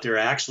was out there,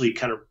 I actually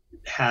kind of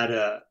had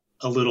a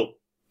little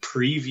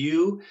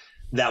preview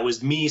that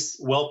was me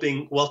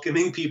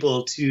welcoming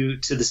people to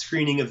the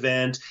screening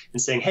event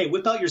and saying, hey,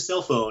 whip out your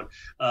cell phone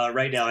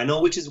right now. I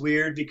know, which is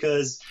weird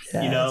because,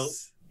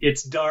 yes.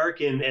 It's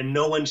dark and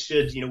no one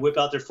should, whip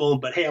out their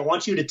phone. But, hey, I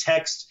want you to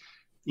text,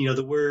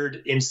 the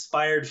word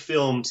inspired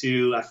film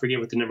to, I forget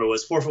what the number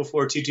was,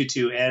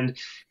 444-222. And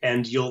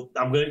I'm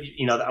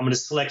going to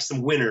select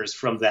some winners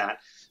from that.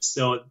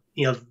 So,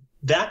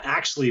 that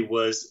actually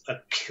was a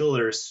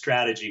killer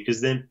strategy,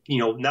 because then,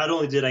 not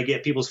only did I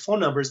get people's phone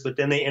numbers, but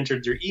then they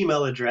entered their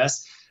email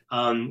address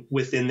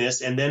within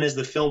this. And then as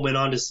the film went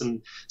on to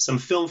some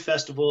film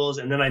festivals,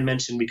 and then I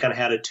mentioned we kind of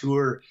had a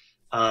tour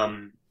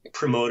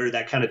promoter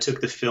that kind of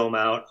took the film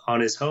out on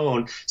his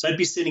own. So I'd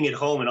be sitting at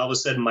home, and all of a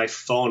sudden my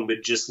phone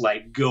would just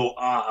like go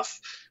off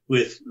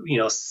with,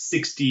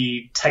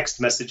 60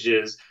 text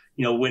messages,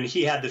 when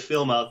he had the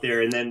film out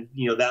there, and then,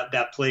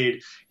 that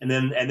played. And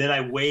then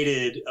I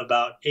waited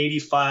about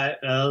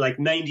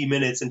 90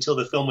 minutes until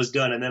the film was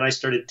done. And then I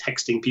started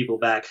texting people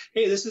back.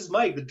 Hey, this is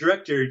Mike, the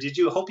director.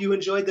 Hope you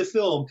enjoyed the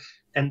film?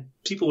 And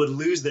people would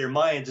lose their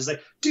minds. It's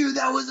like, dude,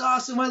 that was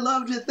awesome. I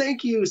loved it.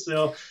 Thank you.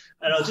 So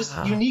I don't know, just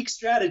unique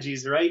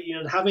strategies, right?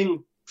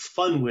 Having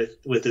fun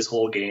with this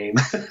whole game.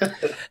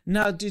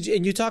 Now,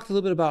 and you talked a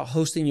little bit about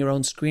hosting your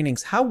own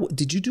screenings. How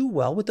did you do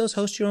well with those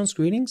host your own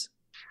screenings?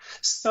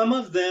 Some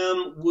of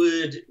them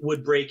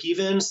would break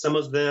even. Some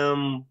of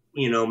them,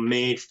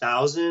 made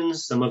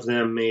thousands. Some of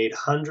them made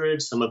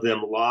hundreds. Some of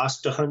them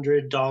lost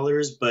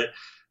 $100.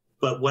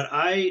 But what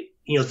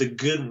the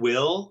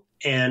goodwill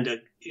and,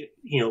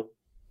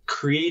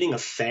 creating a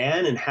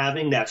fan and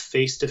having that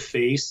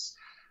face-to-face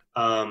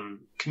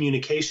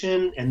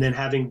communication, and then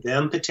having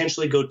them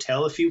potentially go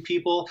tell a few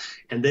people.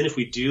 And then if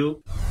we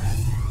do.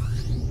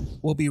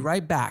 We'll be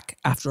right back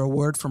after a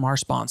word from our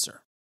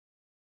sponsor.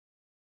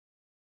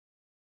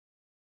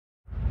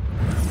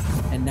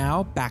 And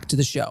now back to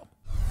the show.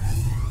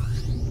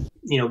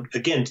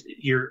 Again,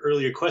 your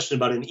earlier question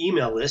about an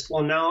email list.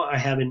 Well, now I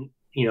have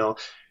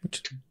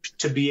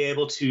to be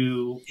able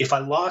to, if I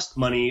lost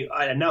money,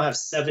 I now have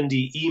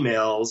 70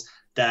 emails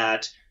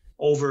that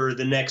over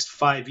the next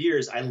 5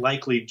 years, I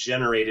likely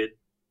generated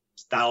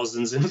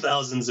thousands and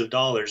thousands of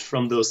dollars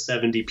from those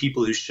 70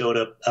 people who showed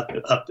up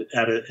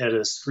at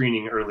a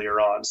screening earlier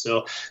on.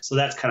 So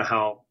that's kind of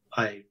how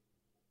I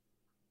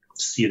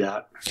see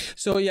that.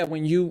 So yeah,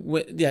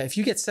 if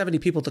you get 70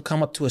 people to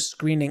come up to a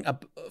screening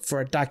for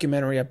a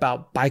documentary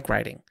about bike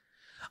riding,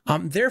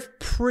 they're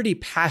pretty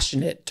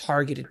passionate,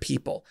 targeted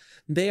people.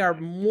 They are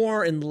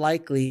more than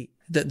likely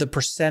the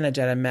percentage,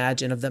 I'd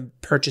imagine, of them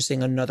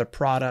purchasing another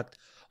product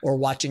or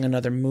watching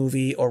another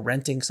movie or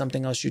renting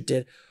something else you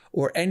did.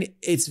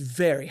 It's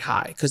very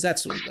high because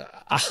that's a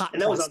hot.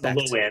 And that was on the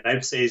low end.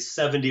 I'd say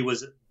 70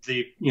 was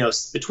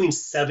between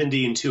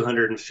 70 and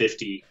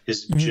 250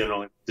 is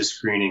generally the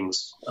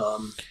screenings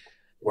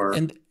were.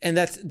 And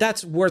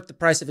that's worth the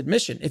price of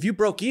admission. If you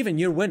broke even,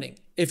 you're winning.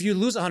 If you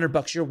lose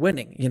 $100, you're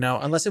winning.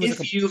 Unless it was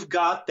if you've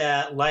got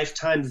that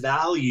lifetime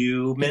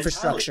value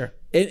infrastructure,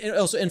 and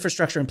also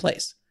infrastructure in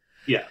place.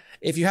 Yeah.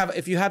 If you have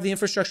the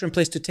infrastructure in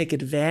place to take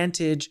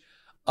advantage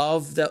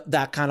of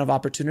that kind of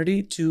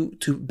opportunity to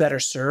better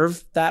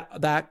serve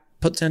that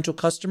potential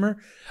customer,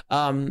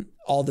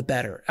 all the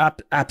better.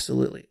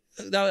 Absolutely.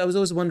 I was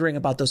always wondering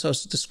about the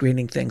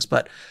screening things,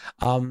 but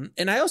and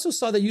I also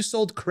saw that you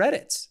sold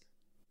credits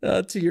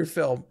to your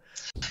film.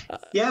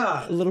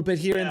 Yeah, a little bit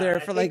here and there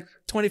for like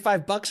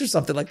 $25 or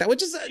something like that.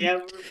 Which is,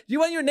 you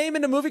want your name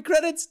in the movie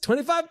credits?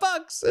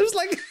 $25. It was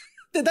like,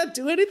 did that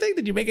do anything?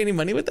 Did you make any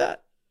money with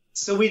that?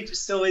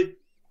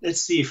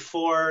 Let's see,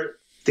 for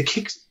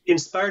the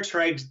Inspired to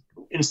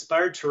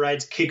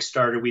Ride's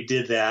Kickstarter, we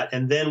did that.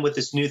 And then with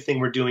this new thing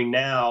we're doing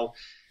now,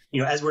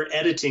 as we're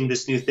editing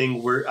this new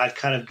thing, I've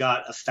kind of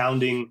got a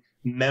founding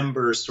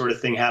member sort of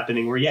thing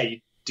happening where,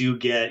 you do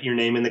get your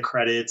name in the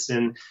credits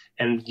and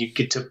you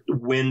get to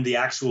win the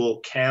actual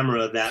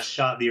camera that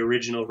shot the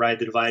original Ride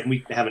the Divide. And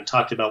we haven't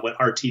talked about what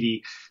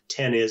RTD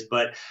 10 is,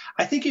 but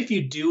I think if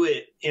you do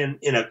it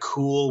in a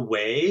cool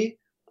way,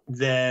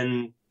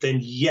 then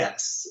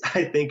yes,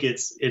 I think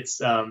it's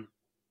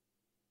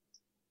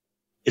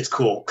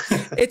cool.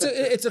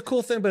 It's a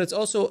cool thing, but it's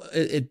also,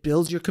 it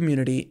builds your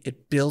community,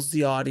 it builds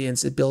the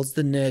audience, it builds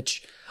the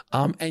niche,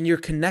 and you're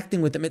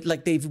connecting with them.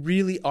 Like they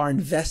really are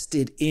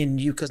invested in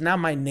you because now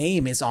my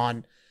name is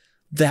on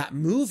that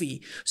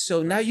movie.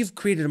 So now you've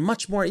created a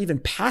much more even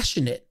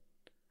passionate,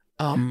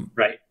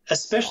 right.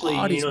 Especially,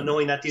 audience.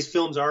 Knowing that these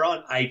films are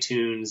on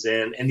iTunes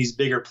and these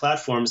bigger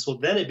platforms. Well,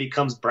 then it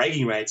becomes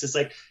bragging rights. It's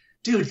like,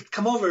 dude,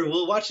 come over.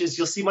 We'll watch this.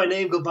 You'll see my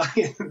name go by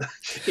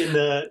in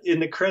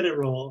the credit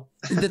roll.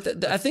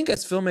 I think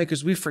as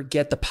filmmakers, we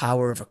forget the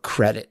power of a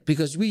credit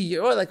because we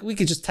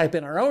could just type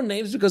in our own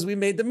names because we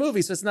made the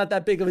movie, so it's not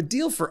that big of a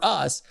deal for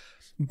us.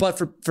 But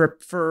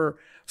for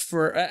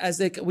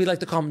as we like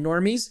to call them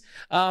normies,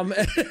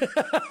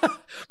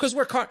 because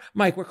we're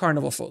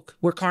carnival folk.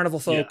 We're carnival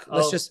folk.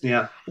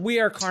 We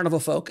are carnival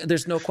folk.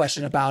 There's no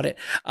question about it.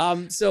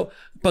 But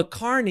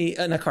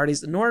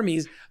the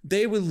normies,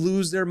 they would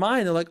lose their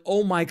mind. They're like,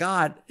 oh my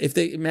God, if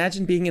they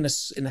imagine being in a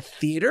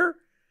theater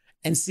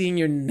and seeing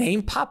your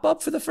name pop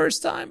up for the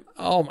first time.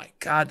 Oh my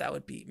God, that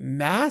would be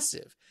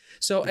massive.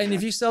 So, and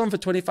if you sell them for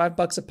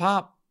 $25 a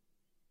pop,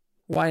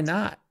 why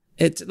not?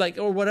 It's like,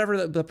 or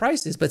whatever the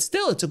price is, but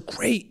still it's a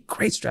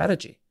great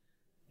strategy.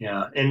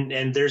 Yeah.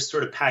 And there's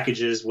sort of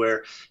packages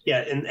where,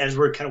 and as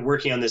we're kind of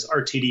working on this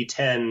RTD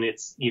 10,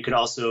 you could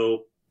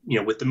also,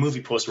 with the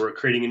movie poster, we're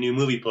creating a new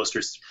movie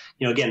poster,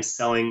 again,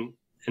 selling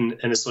an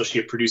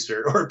associate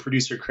producer or a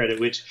producer credit,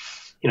 which,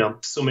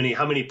 how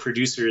many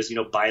producers,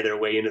 buy their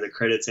way into the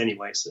credits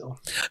anyway. So,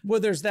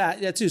 well, there's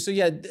that too. So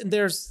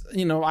there's,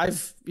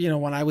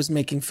 when I was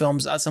making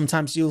films,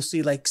 sometimes you'll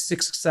see like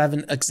 6,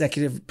 7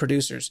 executive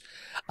producers,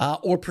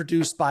 or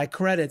produced by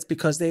credits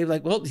because they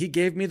he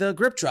gave me the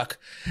grip truck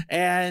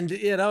and,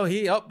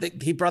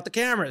 he brought the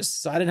cameras.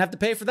 So I didn't have to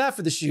pay for that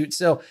for the shoot.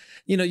 So,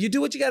 you do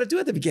what you got to do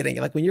at the beginning.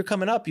 Like when you're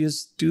coming up, you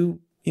just do,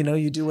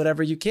 you do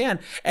whatever you can.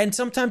 And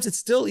sometimes it's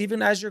still,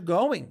 even as you're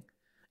going,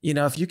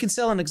 if you can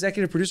sell an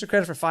executive producer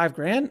credit for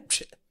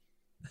 $5,000,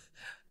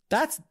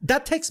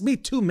 that takes me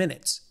 2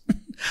 minutes.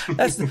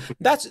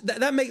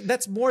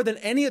 That's more than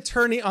any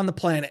attorney on the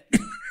planet.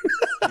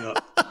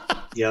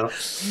 Yeah.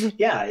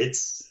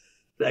 It's,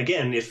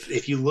 again,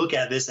 if you look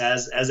at this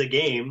as a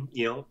game,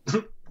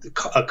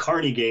 a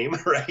carny game,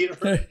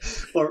 right?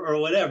 or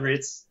whatever,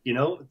 it's,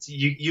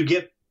 you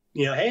get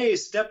hey,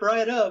 step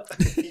right up.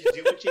 You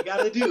do what you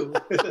got to do.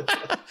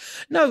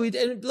 No,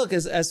 and look,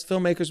 as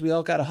filmmakers, we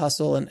all got to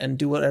hustle and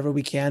do whatever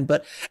we can.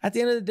 But at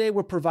the end of the day,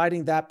 we're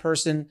providing that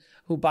person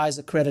who buys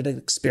a credited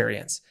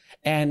experience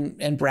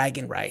and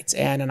bragging rights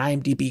and an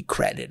IMDb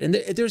credit. And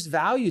there's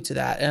value to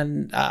that.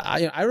 And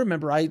I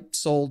remember I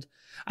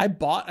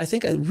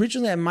think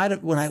originally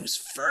when I was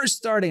first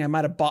starting, I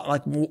might have bought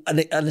like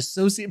an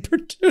associate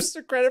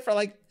producer credit for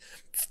like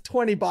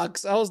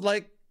 $20. I was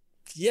like,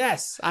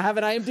 yes, I have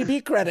an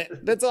IMDb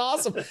credit. That's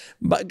awesome.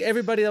 But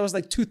everybody, that was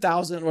like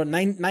 2000 or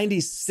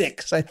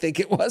 96, I think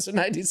it was, or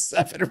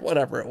 97 or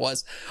whatever it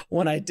was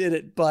when I did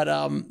it. But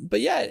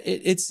yeah,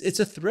 it's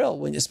a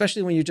thrill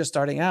especially when you're just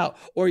starting out,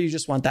 or you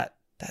just want that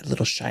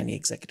little shiny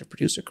executive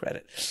producer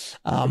credit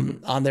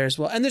on there as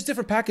well. And there's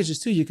different packages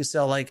too. You could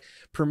sell like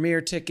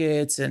premiere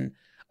tickets and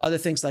other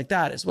things like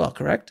that as well,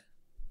 correct?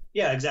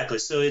 Yeah, exactly.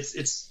 So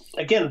it's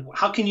again,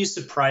 how can you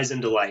surprise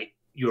and delight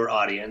your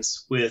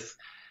audience with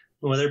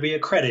whether it be a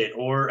credit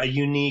or a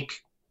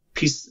unique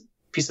piece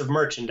of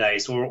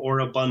merchandise or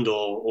a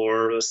bundle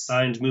or a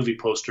signed movie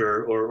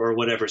poster or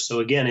whatever. So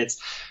again,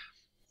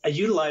 I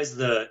utilize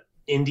the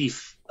indie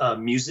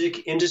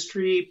music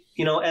industry,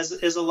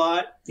 as a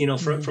lot,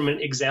 from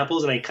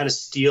examples, and I kind of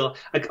steal.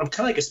 I'm kind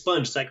of like a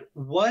sponge. It's like,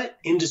 what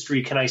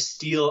industry can I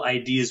steal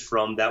ideas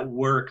from that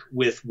work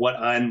with what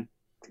I'm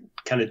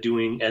kind of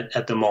doing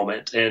at the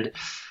moment? And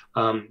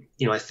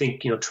I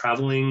think,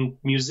 traveling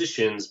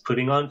musicians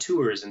putting on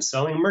tours and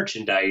selling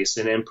merchandise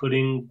and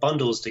putting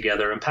bundles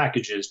together and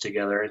packages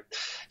together.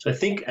 So I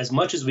think as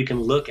much as we can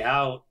look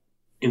out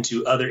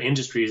into other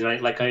industries, and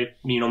I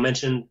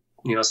mentioned,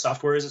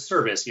 software as a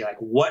service, like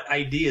what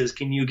ideas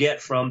can you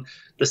get from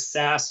the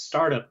SaaS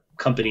startup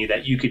company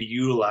that you could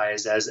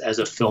utilize as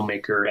a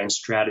filmmaker and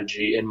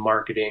strategy and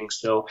marketing?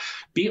 So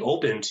be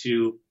open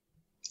to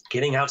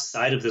getting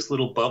outside of this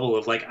little bubble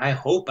of like, I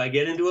hope I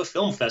get into a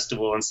film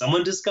festival and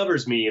someone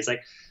discovers me. It's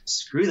like,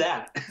 screw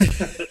that.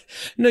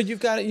 No, you've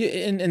got it.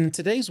 In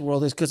today's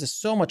world, is because it's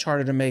so much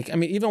harder to make. I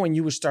mean, even when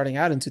you were starting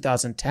out in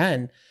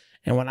 2010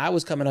 and when I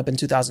was coming up in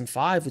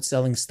 2005 with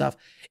selling stuff,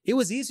 it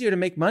was easier to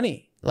make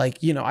money. Like,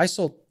 I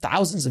sold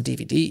thousands of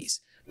DVDs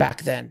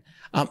back then.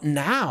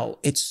 Now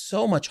it's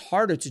so much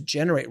harder to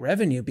generate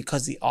revenue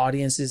because the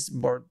audience is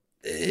more,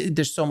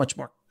 there's so much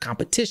more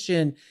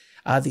competition.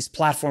 These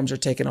platforms are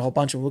taking a whole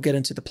bunch of, we'll get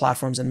into the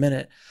platforms in a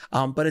minute.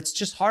 But it's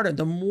just harder.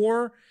 The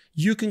more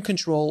you can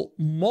control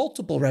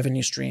multiple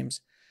revenue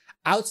streams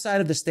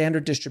outside of the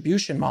standard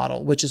distribution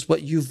model, which is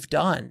what you've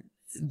done,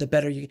 the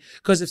better you,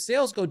 because if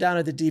sales go down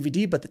at the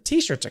DVD, but the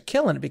t-shirts are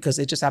killing it because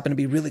they just happen to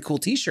be really cool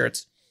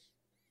t-shirts,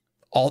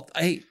 all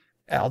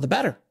the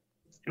better.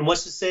 And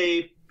what's to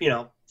say,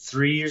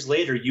 3 years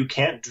later, you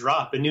can't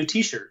drop a new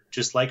t-shirt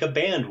just like a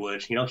band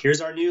would.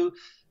 Here's our new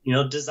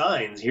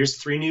designs. Here's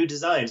 3 new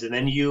designs. And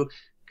then you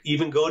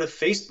even go to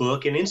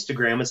Facebook and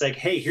Instagram. It's like,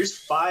 hey, here's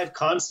 5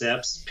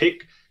 concepts.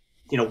 Pick,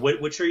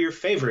 which are your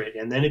favorite?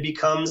 And then it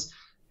becomes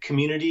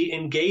community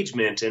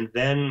engagement. And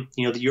then,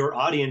 your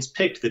audience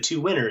picked the 2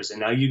 winners. And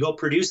now you go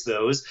produce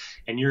those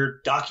and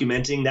you're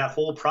documenting that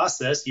whole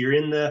process. You're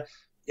in the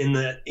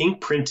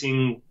ink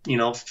printing,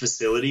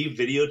 facility,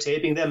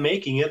 videotaping them,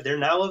 making it. They're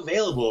now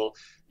available.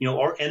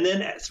 And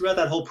then throughout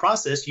that whole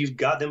process, you've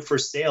got them for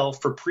sale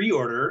for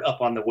pre-order up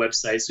on the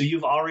website. So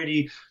you've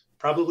already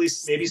probably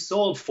maybe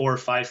sold $4,000 or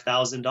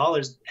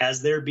 $5,000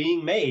 as they're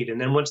being made. And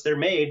then once they're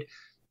made,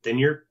 then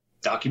you're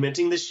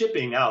documenting the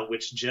shipping out,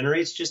 which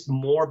generates just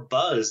more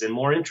buzz and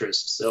more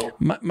interest. So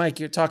Mike,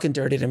 you're talking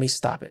dirty to me.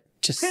 Stop it.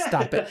 Just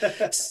stop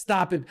it.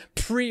 Stop it.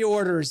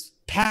 Pre-orders,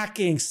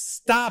 packing,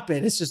 stop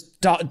it. It's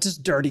just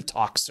dirty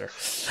talk, sir.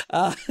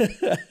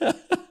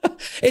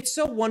 It's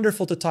so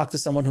wonderful to talk to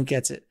someone who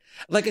gets it.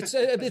 Like it's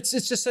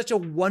just such a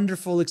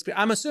wonderful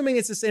experience. I'm assuming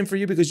it's the same for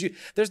you because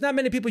there's not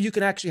many people you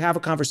can actually have a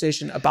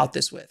conversation about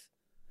this with.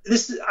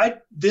 This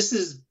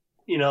is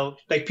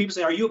like people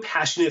say, are you a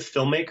passionate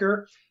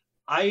filmmaker?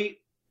 I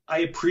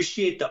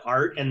appreciate the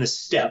art and the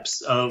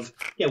steps of,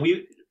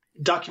 we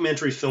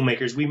documentary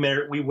filmmakers,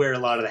 we wear a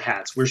lot of the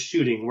hats. We're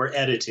shooting, we're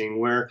editing,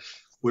 we're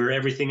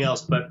everything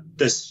else. But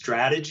the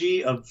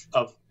strategy of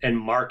and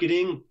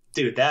marketing,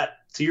 dude, that,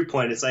 to your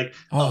point, it's like,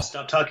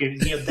 stop talking.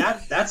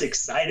 That's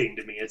exciting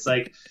to me. It's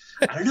like,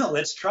 I don't know,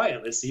 let's try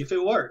it. Let's see if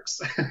it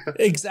works.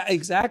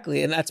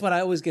 Exactly. And that's what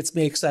always gets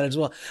me excited as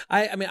well.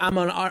 I mean, I'm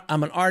an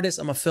artist,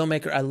 I'm a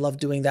filmmaker. I love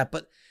doing that,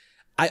 but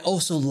I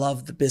also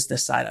love the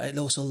business side. I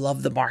also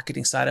love the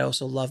marketing side. I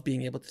also love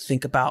being able to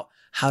think about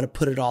how to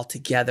put it all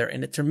together.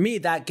 And for me,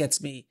 that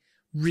gets me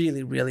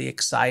really, really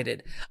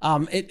excited.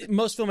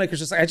 Most filmmakers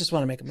just like, I just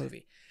want to make a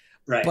movie.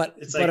 Right. But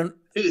it's like,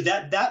 dude,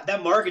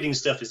 that marketing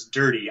stuff is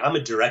dirty. I'm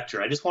a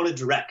director. I just want to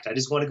direct. I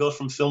just want to go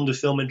from film to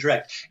film and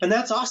direct. And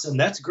that's awesome.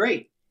 That's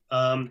great.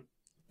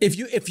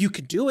 If you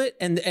could do it,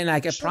 and I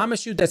can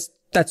promise you that's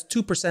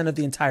 2% of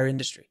the entire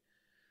industry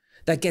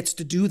that gets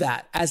to do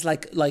that, as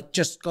like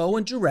just go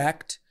and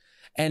direct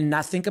and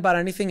not think about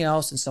anything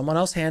else and someone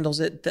else handles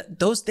it.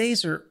 Those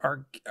days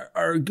are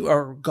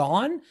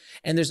gone.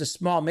 And there's a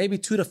small, maybe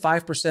 2 to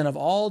 5% of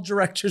all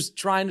directors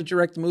trying to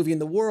direct a movie in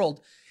the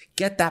world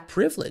get that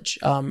privilege.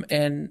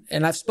 And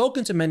I've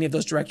spoken to many of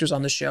those directors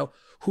on the show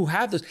who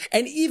have those,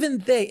 and even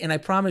they, and I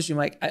promise you,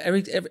 Mike,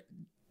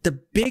 the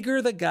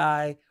bigger the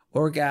guy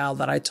or gal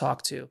that I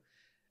talk to,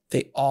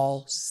 they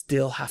all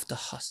still have to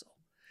hustle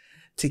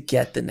to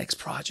get the next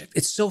project.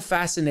 It's so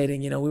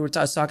fascinating. I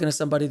was talking to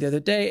somebody the other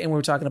day, and we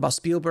were talking about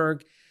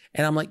Spielberg,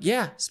 and I'm like,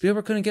 yeah,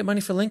 Spielberg couldn't get money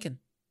for Lincoln.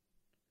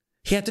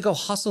 He had to go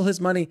hustle his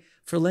money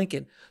for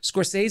Lincoln.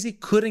 Scorsese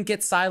couldn't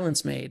get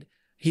Silence made.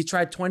 He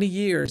tried 20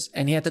 years,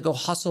 and he had to go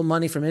hustle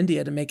money from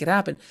India to make it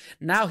happen.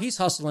 Now he's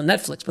hustling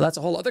Netflix, but that's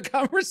a whole other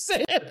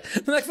conversation.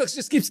 Netflix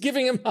just keeps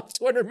giving him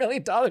 $200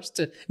 million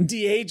to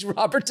de-age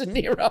Robert De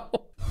Niro.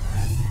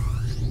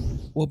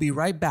 We'll be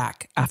right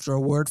back after a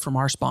word from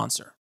our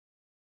sponsor.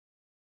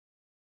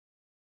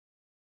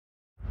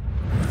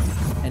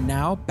 And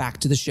now back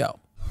to the show.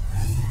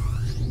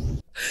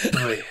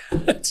 Oh,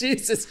 yeah.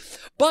 Jesus.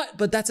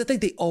 But that's the thing.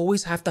 They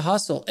always have to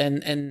hustle,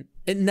 and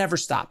it never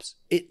stops.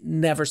 It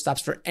never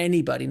stops for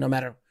anybody, no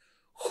matter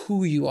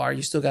who you are.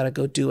 You still got to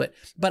go do it.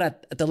 But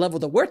at the level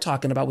that we're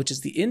talking about, which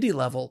is the indie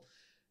level,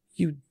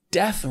 you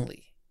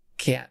definitely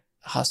can't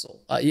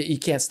hustle. You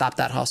can't stop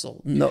that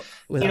hustle. No,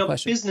 without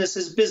question. Business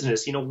is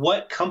business.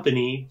 What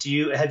company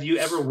have you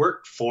ever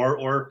worked for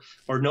or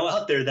know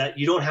out there that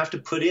you don't have to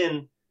put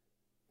in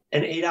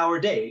an 8-hour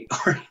day?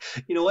 Or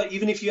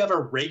even if you have a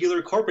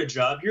regular corporate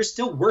job, you're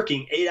still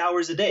working 8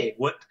 hours a day.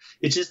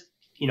 It's just,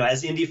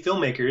 as indie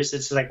filmmakers,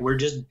 it's like we're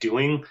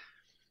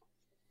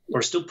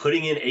still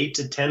putting in 8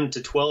 to 10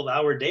 to 12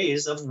 hour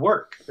days of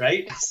work,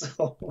 right?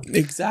 So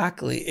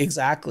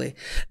Exactly.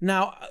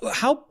 Now,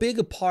 how big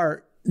a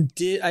part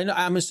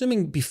I'm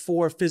assuming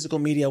before physical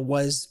media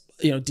was,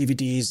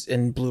 DVDs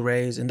and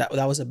Blu-rays, and that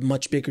was a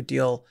much bigger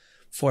deal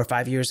 4 or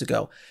 5 years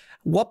ago.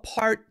 What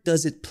part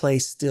does it play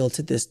still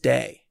to this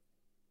day?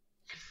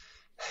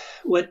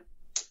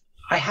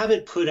 I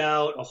haven't put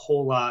out a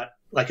whole lot,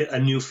 like a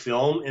new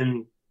film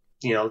in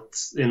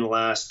the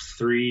last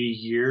 3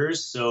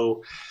 years.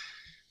 So,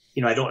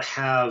 I don't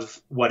have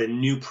what a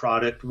new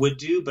product would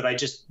do, but I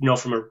just know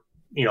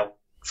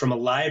from a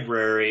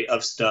library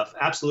of stuff,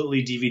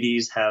 absolutely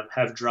DVDs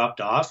have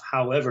dropped off.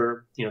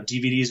 However,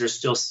 DVDs are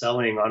still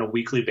selling on a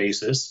weekly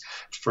basis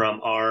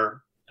from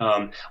our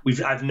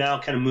I've now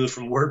kind of moved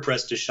from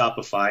WordPress to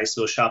Shopify.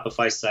 So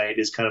Shopify site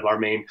is kind of our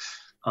main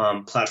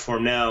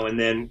platform now, and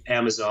then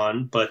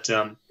Amazon, but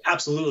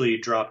absolutely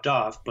dropped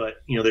off. But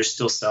they're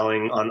still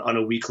selling on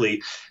a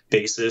weekly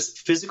basis.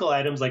 Physical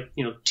items like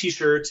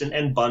T-shirts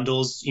and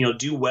bundles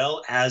do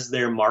well as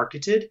they're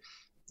marketed.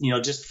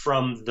 Just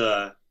from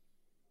the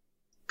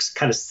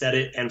kind of set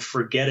it and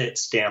forget it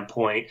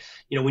standpoint.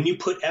 When you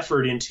put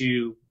effort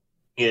into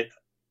it,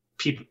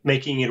 people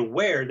making it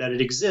aware that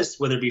it exists,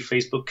 whether it be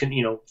Facebook,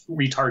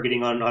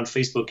 retargeting on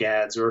Facebook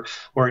ads or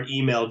an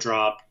email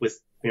drop with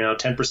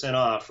 10%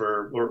 off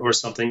or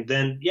something,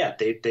 then yeah,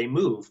 they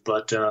move.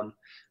 But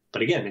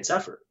again, it's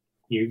effort.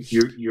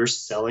 You're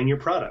selling your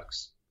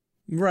products.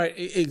 Right,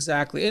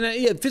 exactly.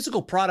 And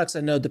physical products,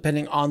 I know,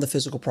 depending on the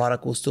physical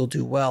product, will still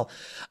do well.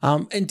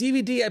 And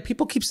DVD,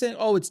 people keep saying,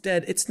 oh, it's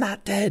dead. It's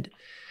not dead.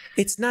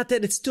 It's not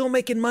dead. It's still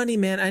making money,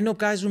 man. I know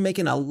guys who are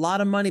making a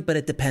lot of money, but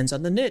it depends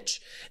on the niche.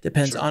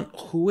 Depends on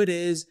who it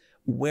is,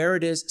 where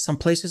it is. Some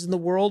places in the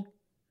world,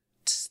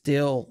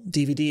 still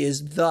DVD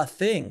is the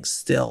thing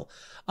still.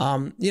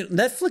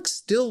 Netflix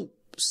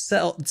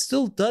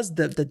still does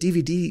the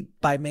DVD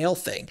by mail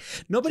thing.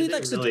 Nobody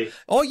likes to.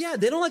 Oh yeah,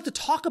 they don't like to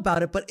talk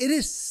about it, but it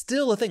is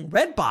still a thing.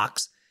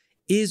 Redbox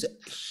is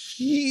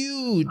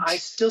huge. I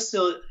still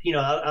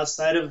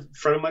outside of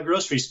front of my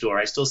grocery store,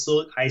 I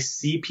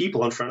see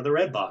people in front of the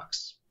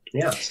Redbox.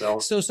 Yeah, so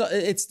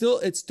it's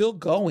still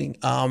going.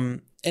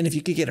 And if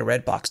you could get a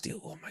Redbox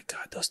deal, oh my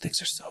God, those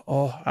things are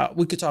so.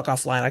 We could talk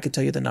offline. I could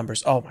tell you the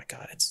numbers. Oh my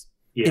God, it's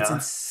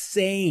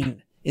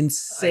insane.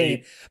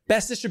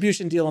 Best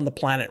distribution deal on the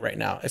planet right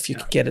now, if you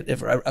could get it,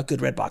 a good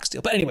Redbox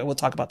deal. But anyway, we'll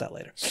talk about that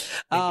later.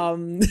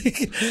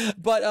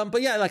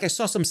 But yeah, like I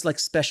saw some like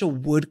special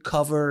wood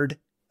covered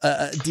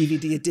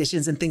DVD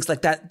editions and things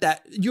like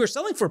that you're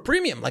selling for a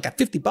premium, like at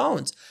 50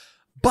 bones.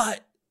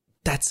 But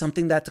that's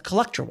something that the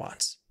collector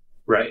wants.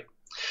 Right.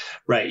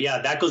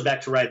 Yeah, that goes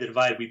back to Ride the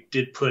Divide. We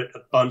did put a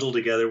bundle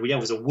together. It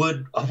was a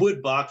wood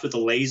box with a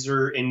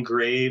laser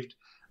engraved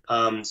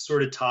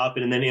sort of top,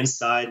 and then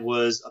inside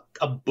was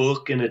a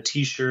book and a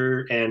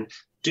T-shirt. And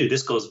dude,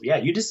 this goes,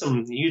 you did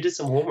some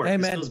homework. Hey,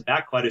 this goes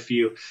back quite a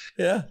few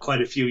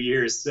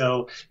years.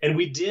 So, and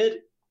we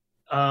did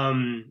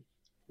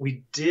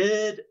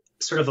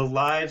sort of a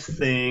live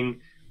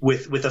thing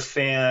with a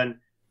fan,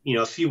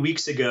 a few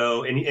weeks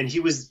ago, and he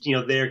was,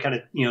 there kind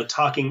of,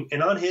 talking,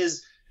 and on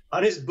his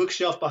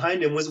bookshelf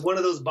behind him was one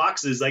of those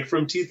boxes like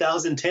from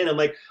 2010. I'm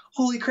like,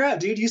 holy crap,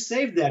 dude, you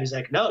saved that. He's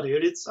like, no,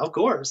 dude, it's of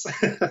course.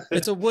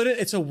 It's a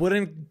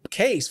wooden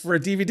case for a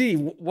DVD.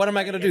 What am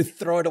I going to do?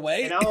 Throw it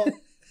away?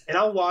 And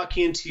I'll walk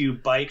into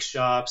bike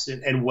shops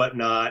and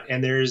whatnot.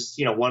 And there's,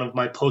 one of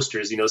my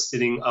posters,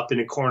 sitting up in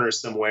a corner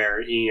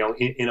somewhere,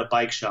 in a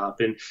bike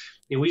shop. And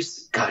we've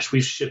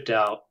shipped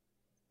out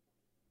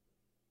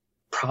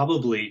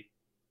probably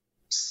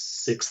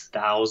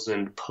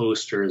 6,000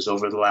 posters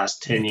over the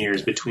last 10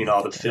 years between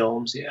all the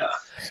films. Yeah.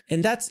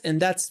 And that's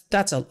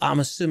I'm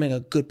assuming a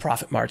good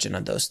profit margin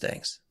on those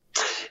things.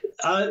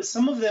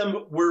 Some of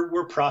them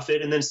were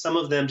profit, and then some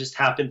of them just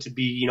happened to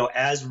be,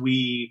 as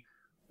we,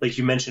 like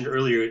you mentioned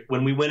earlier,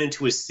 when we went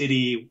into a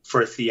city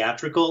for a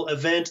theatrical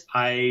event,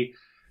 I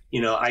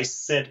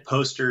sent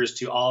posters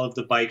to all of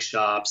the bike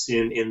shops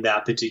in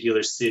that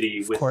particular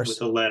city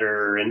with a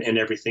letter and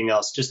everything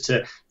else, just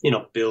to,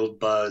 build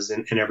buzz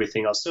and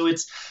everything else. So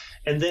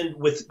and then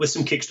with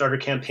some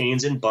Kickstarter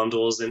campaigns and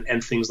bundles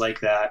and things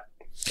like that.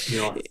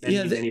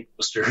 Many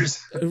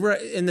posters.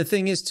 Right. And the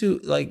thing is too,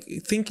 like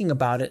thinking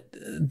about it,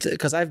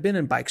 because I've been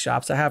in bike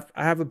shops. I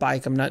have a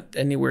bike. I'm not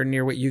anywhere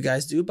near what you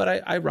guys do,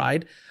 but I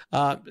ride,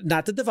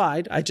 not to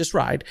divide. I just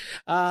ride.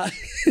 But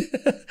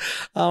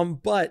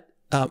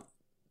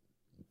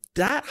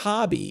that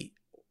hobby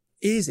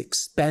is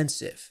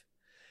expensive,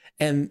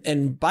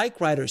 and bike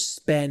riders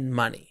spend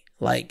money.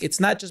 Like, it's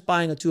not just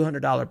buying a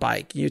 $200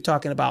 bike. You're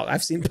talking about,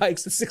 I've seen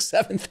bikes at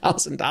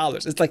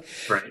 $6,000-$7,000. It's like,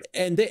 right.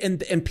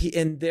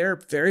 And they're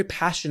very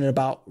passionate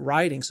about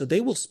riding, so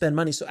they will spend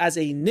money. So as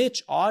a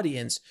niche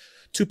audience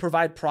to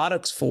provide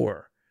products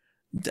for,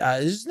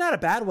 it's not a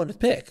bad one to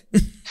pick.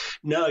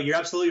 No, you're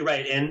absolutely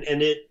right.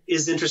 And it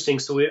is interesting.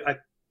 So I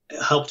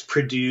helped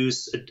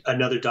produce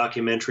another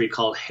documentary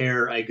called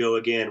Here I Go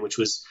Again, which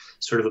was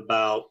sort of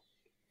about,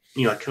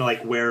 kind of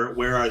like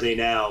where are they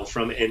now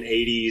from an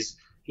 80s,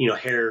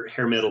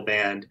 hair metal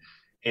band.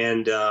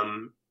 And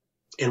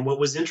what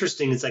was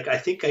interesting is, like, I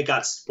think I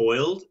got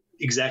spoiled,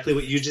 exactly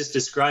what you just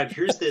described.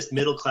 Here's this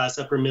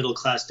upper middle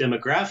class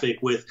demographic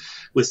with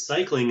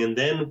cycling. And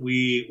then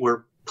we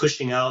were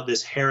pushing out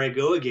this Here I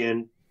Go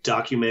Again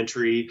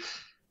documentary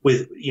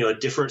with, a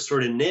different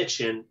sort of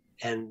niche. And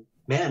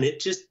man,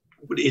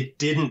 it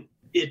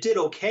did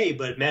okay,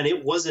 but man,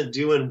 it wasn't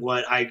doing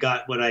what I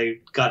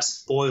got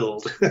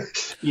spoiled,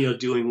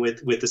 doing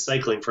with the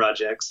cycling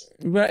projects.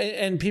 Right.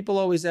 And people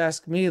always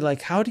ask me,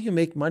 like, how do you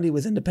make money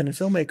with independent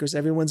filmmakers?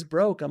 Everyone's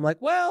broke. I'm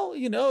like, well,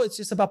 it's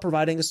just about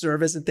providing a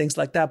service and things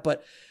like that.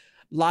 But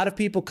a lot of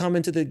people come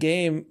into the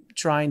game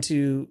trying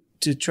to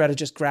try to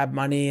just grab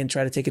money and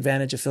try to take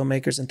advantage of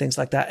filmmakers and things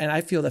like that. And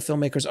I feel that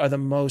filmmakers are the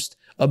most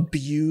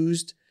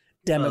abused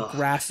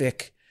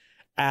demographic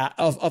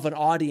of an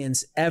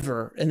audience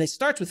ever. And it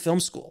starts with film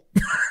school.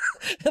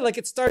 Like,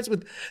 it starts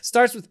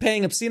with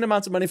paying obscene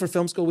amounts of money for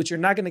film school, which you're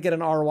not going to get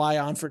an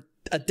ROI on for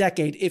a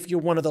decade if you're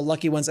one of the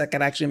lucky ones that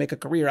can actually make a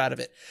career out of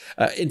it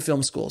in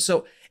film school.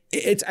 So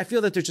I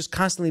feel that they're just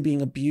constantly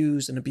being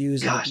abused and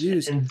abused and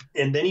abused.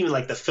 And then even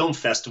like the film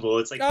festival,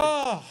 it's like,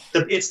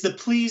 it's the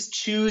please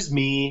choose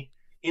me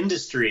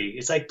industry.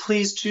 It's like,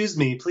 please choose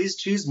me.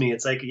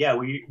 It's like, yeah,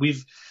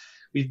 we've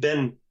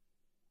been,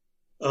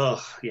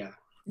 yeah.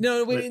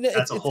 No,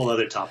 that's a whole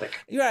other topic.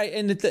 Right.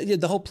 And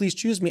the whole please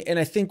choose me. And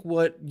I think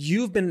what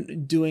you've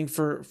been doing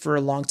for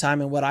a long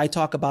time, and what I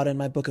talk about in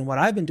my book and what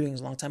I've been doing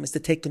for a long time, is to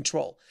take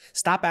control.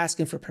 Stop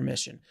asking for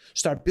permission.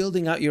 Start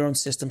building out your own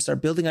system.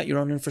 Start building out your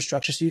own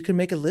infrastructure so you can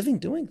make a living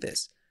doing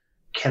this.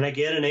 Can I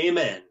get an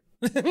amen?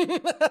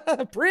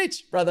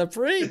 Preach, brother,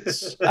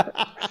 preach.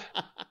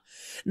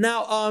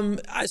 Now,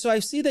 so I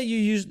see that you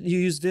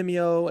use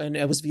Vimeo, and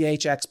it was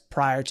VHX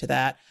prior to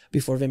that,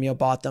 before Vimeo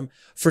bought them,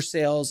 for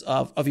sales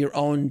of your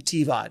own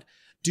TVOD.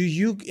 Do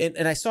you,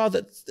 and I saw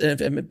that,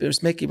 if it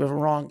was making me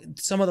wrong,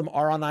 some of them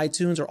are on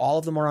iTunes, or all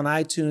of them are on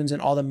iTunes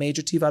and all the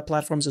major TVOD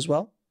platforms as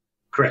well?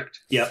 Correct.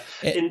 Yeah.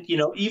 And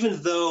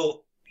even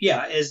though,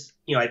 as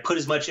I put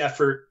as much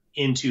effort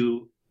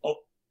into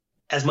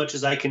as much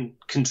as I can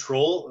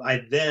control,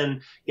 I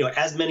then,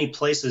 as many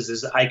places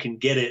as I can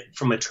get it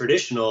from a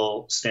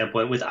traditional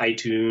standpoint with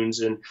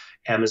iTunes and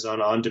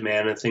Amazon On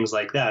Demand and things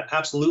like that.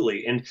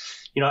 Absolutely. And,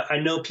 I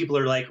know people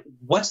are like,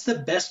 what's the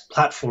best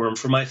platform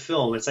for my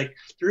film? It's like,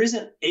 there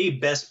isn't a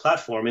best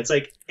platform. It's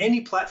like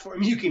any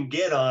platform you can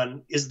get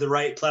on is the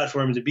right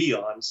platform to be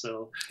on.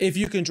 So if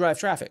you can drive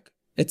traffic.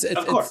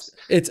 Of course.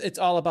 It's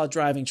all about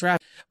driving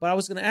traffic. But I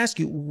was going to ask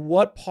you,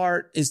 what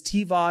part is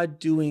TVOD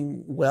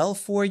doing well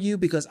for you?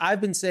 Because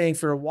I've been saying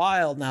for a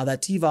while now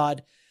that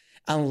TVOD,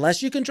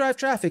 unless you can drive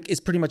traffic, is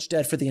pretty much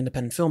dead for the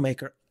independent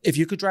filmmaker. If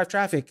you could drive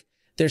traffic,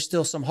 there's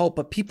still some hope.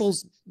 But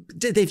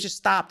they've just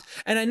stopped.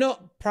 And I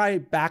know probably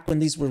back when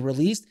these were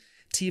released,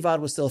 TVOD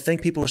was still a thing.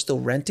 People were still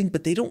renting,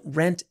 but they don't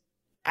rent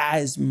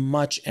as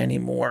much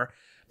anymore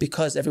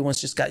because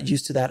everyone's just got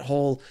used to that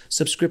whole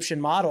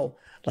subscription model.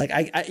 Like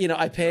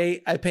I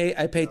pay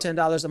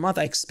 $10 a month.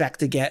 I expect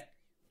to get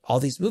all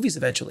these movies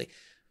eventually.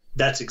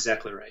 That's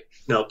exactly right.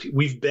 No,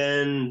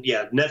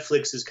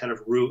 Netflix has kind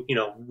of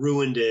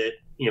ruined it,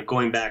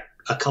 going back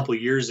a couple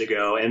years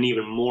ago, and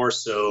even more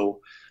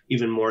so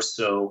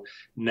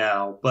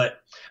now. But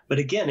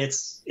again,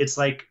 it's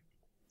like,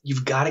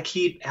 you've got to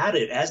keep at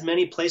it. As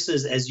many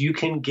places as you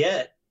can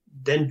get,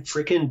 then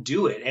freaking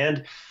do it.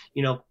 And,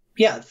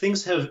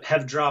 things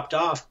have dropped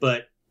off,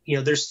 but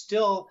there's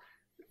still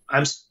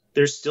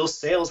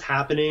sales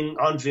happening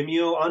on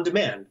Vimeo on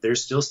demand.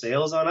 There's still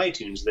sales on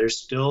iTunes. There's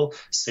still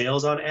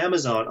sales on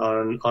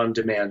Amazon on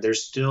demand.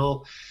 There's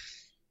still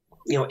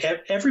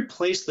every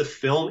place the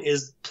film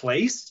is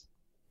placed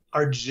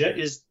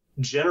is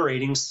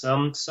generating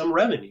some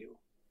revenue.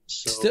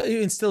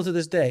 So Still to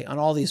this day on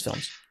all these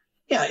films.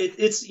 Yeah,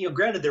 it's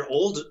granted they're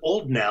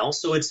old now,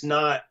 so it's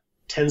not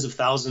tens of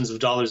thousands of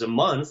dollars a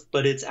month,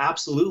 but it's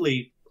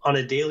absolutely on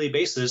a daily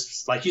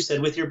basis, like you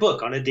said with your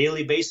book, on a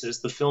daily basis,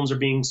 the films are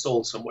being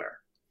sold somewhere.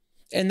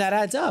 And that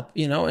adds up,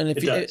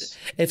 and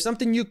if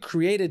something you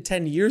created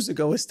 10 years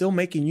ago is still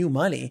making you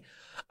money,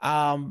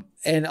 and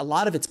a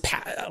lot of it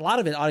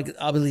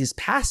obviously is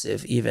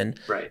passive, even,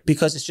 right,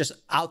 because it's just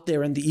out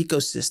there in the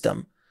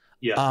ecosystem.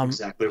 Yeah,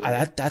 exactly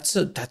right. That's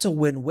a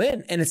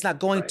win-win, and it's not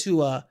going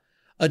to a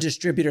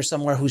distributor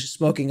somewhere who's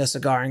smoking a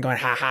cigar and going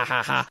ha ha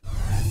ha ha.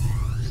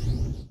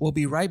 We'll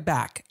be right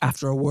back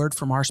after a word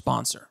from our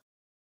sponsor.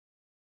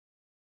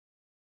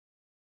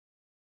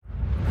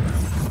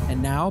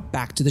 And now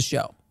back to the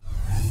show.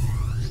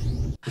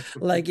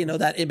 Like,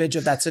 that image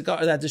of that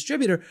cigar, that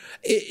distributor,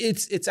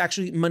 it's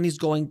actually money's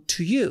going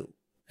to you,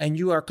 and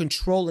you are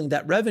controlling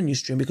that revenue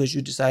stream because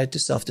you decided to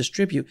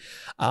self-distribute.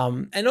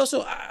 And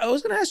also, I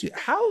was going to ask you,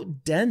 how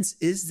dense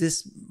is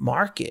this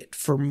market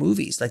for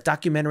movies, like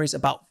documentaries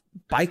about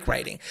bike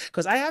riding?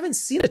 Because I haven't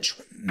seen a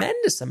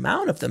tremendous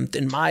amount of them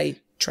in my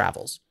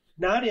travels.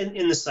 Not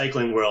in the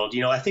cycling world.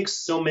 I think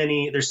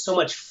there's so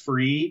much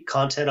free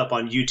content up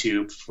on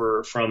YouTube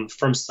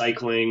from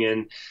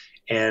cycling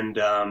and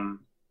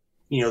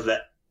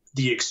that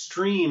the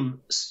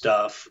extreme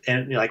stuff,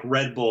 and like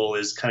Red Bull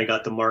is kind of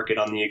got the market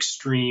on the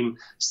extreme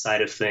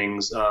side of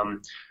things,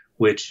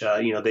 which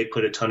they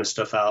put a ton of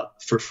stuff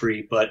out for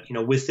free. But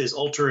with this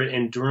ultra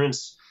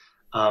endurance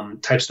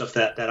type stuff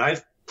that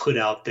I've put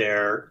out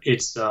there,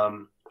 it's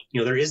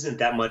there isn't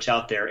that much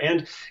out there,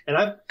 and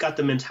I've got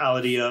the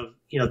mentality of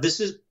this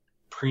is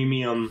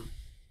premium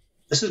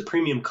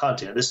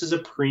content. This is a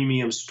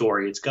premium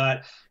story. It's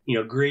got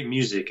great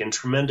music and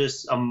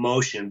tremendous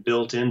emotion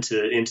built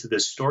into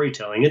this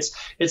storytelling.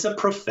 It's a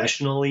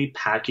professionally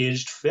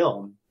packaged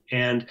film,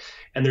 and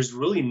there's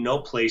really no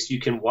place you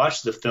can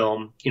watch the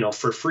film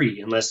for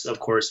free, unless of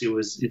course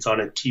it's on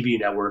a TV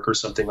network or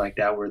something like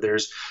that where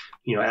there's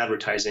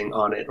advertising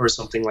on it or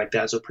something like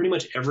that. So pretty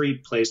much every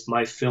place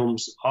my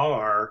films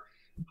are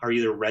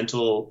either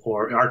rental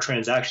or are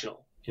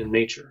transactional in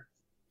nature.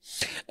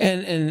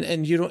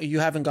 And you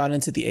haven't gone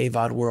into the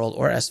AVOD world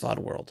or SVOD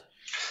world.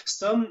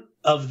 Some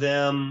of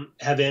them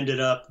have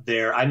ended up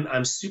there.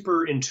 I'm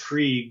super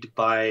intrigued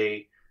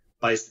by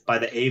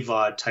the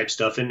AVOD type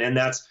stuff, and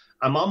that's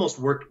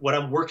what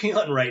I'm working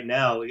on right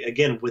now.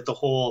 Again, with the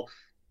whole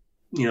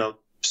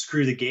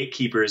screw the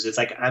gatekeepers. It's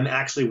like I'm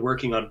actually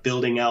working on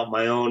building out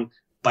my own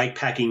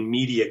bikepacking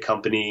media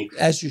company.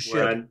 As you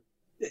should.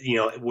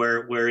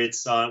 Where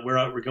it's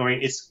where we're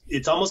going.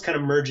 It's almost kind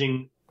of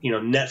merging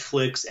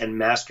Netflix and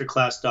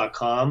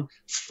masterclass.com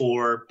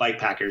for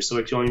bikepackers. So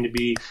it's going to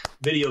be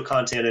video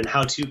content and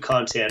how-to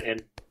content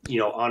and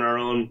on our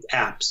own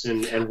apps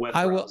and web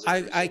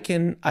browsers. I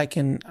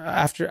can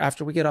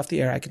after we get off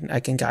the air, I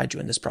can guide you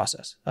in this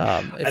process.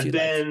 I've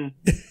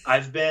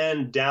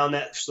been down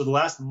that. So the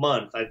last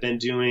month I've been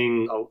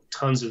doing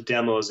tons of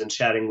demos and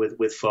chatting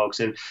with folks,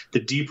 and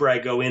the deeper I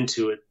go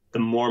into it, the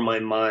more my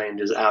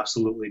mind is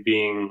absolutely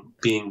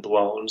being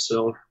blown.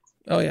 So.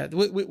 Oh yeah,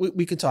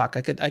 we could talk.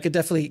 I could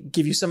definitely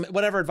give you some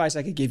whatever advice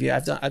I could give you.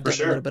 I've done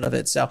sure. A little bit of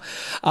it. So,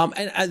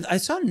 and I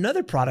saw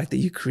another product that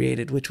you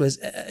created, which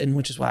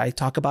is why I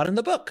talk about in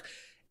the book,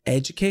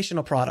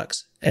 educational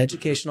products.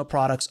 Educational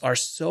products are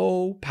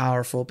so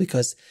powerful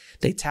because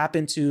they tap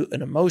into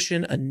an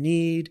emotion, a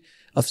need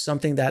of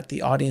something that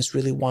the audience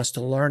really wants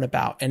to learn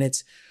about, and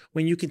it's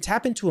when you can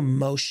tap into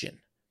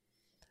emotion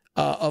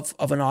of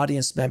an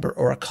audience member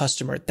or a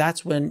customer.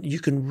 That's when you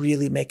can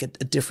really make a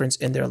difference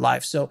in their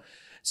life. So.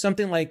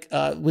 Something like,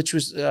 which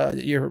was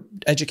your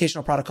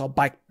educational product called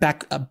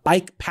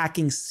Bike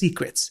Packing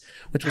Secrets,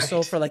 which was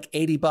sold for like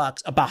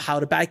 $80 about how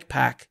to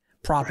bikepack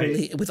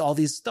properly with all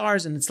these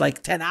stars. And it's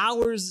like 10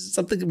 hours,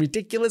 something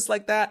ridiculous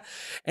like that.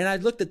 And I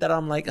looked at that.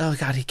 I'm like, oh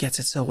God, he gets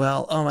it so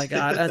well. Oh my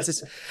God.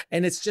 That's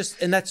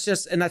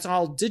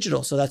all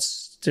digital. So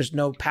there's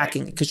no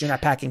packing because you're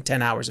not packing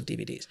 10 hours of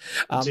DVDs.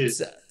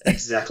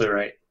 Exactly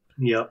right.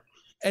 Yep.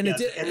 And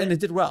it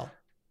did well.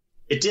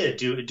 It did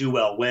do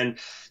well with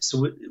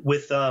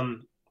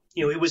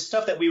it was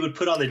stuff that we would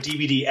put on the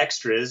DVD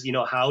extras,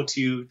 how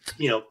to,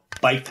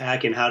 bike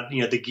pack and how,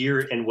 the gear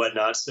and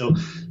whatnot. So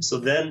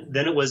then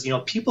it was,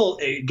 people,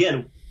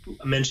 again,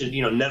 I mentioned,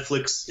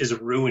 Netflix is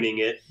ruining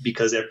it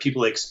because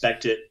people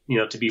expect it,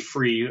 to be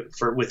free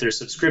with their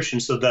subscription.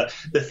 So the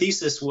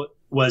thesis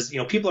was,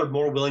 people are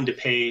more willing to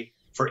pay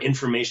for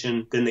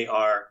information than they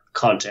are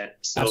content.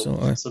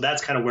 Absolutely. So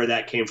that's kind of where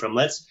that came from.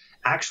 Let's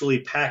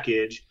actually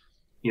package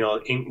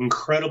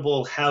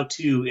incredible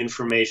how-to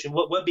information.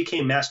 What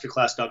became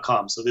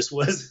masterclass.com. So this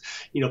was,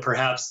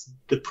 perhaps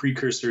the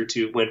precursor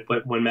to when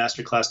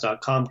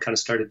masterclass.com kind of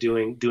started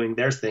doing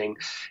their thing.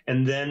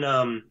 And then,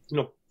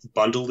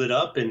 bundled it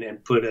up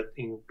and put a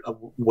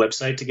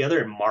website together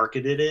and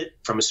marketed it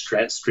from a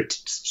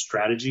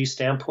strategy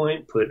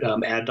standpoint, put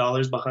ad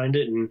dollars behind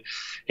it.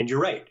 And you're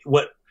right.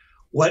 What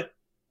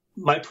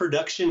my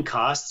production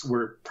costs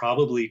were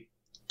probably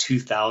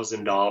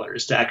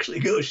 $2,000 to actually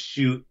go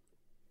shoot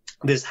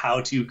this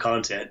how-to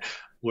content.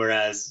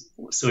 Whereas,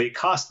 so it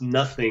cost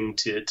nothing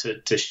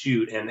to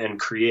shoot and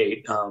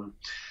create.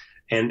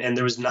 And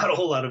there was not a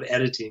whole lot of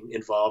editing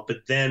involved,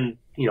 but then,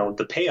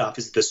 the payoff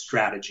is the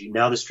strategy.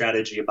 Now the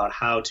strategy about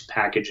how to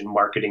package and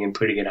marketing and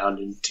putting it out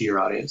into your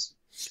audience.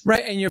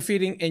 Right. And you're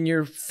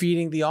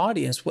feeding the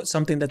audience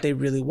something that they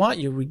really want.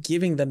 You're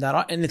giving them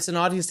that. And it's an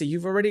audience that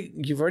you've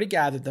already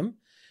gathered them.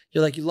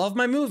 You're like, you love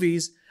my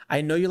movies.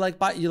 I know you like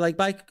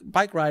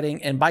bike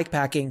riding and bike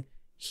packing.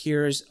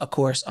 Here's a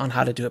course on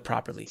how to do it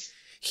properly.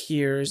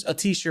 Here's a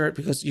t-shirt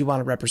because you want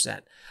to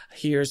represent.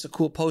 Here's a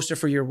cool poster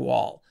for your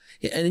wall.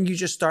 And then you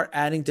just start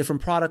adding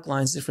different product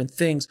lines, different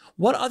things.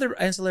 What other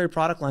ancillary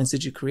product lines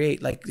did you create?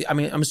 Like, I'm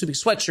assuming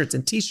sweatshirts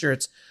and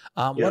t-shirts.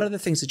 What other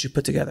things did you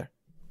put together?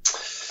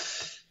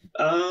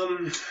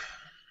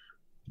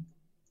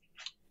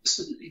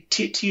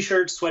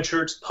 T-shirts,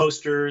 sweatshirts,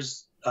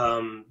 posters,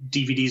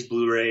 DVDs,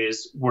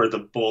 Blu-rays were the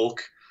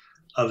bulk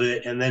of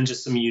it. And then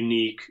just some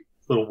unique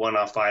little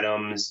one-off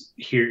items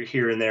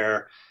here and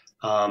there.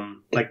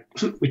 Like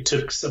we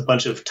took a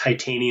bunch of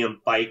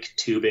titanium bike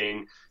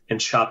tubing and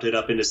chopped it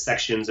up into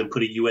sections and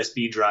put a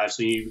USB drive.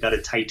 So you've got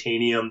a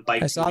titanium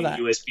bike tubing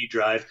USB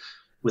drive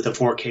with a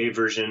 4K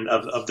version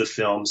of the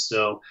film.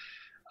 So,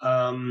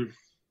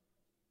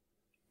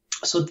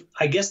 so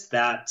I guess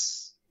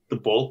that's the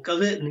bulk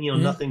of it, and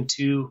nothing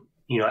too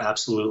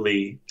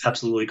absolutely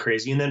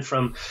crazy. And then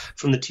from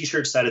the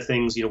t-shirt side of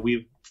things,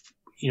 we've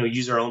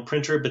use our own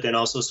printer, but then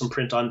also some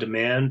print on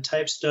demand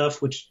type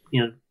stuff, which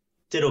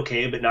did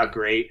okay, but not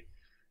great.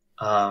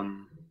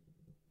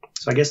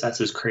 So I guess that's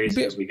as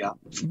crazy as we got.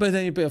 But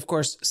then, of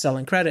course,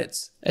 selling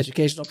credits,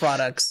 educational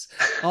products,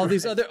 all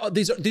these other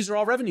these are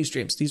all revenue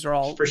streams. These are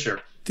all for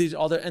sure. These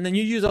all and then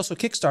you use also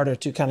Kickstarter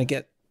to kind of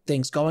get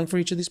things going for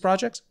each of these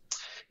projects.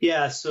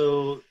 Yeah.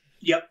 So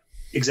yep,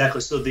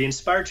 exactly. So the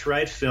Inspired to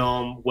Ride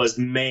film was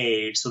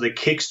made. So the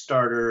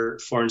Kickstarter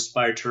for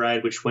Inspired to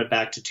Ride, which went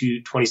back to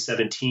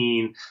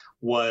 2017,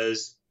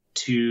 was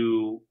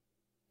to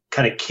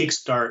kind of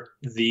kickstart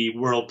the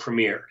world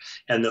premiere.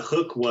 And the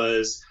hook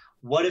was,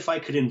 what if I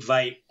could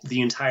invite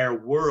the entire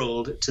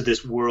world to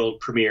this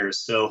world premiere?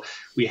 So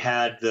we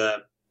had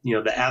the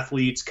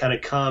athletes kind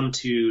of come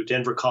to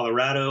Denver,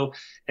 Colorado.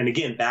 And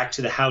again, back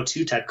to the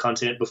how-to type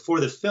content.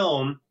 Before the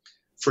film,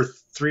 for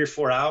 3 or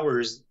 4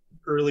 hours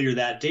earlier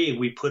that day,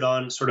 we put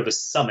on sort of a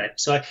summit.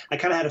 So I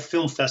kind of had a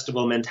film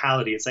festival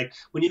mentality. It's like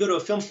when you go to a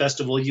film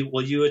festival,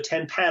 you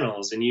attend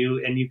panels and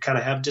you kind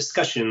of have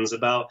discussions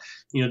about,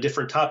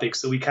 different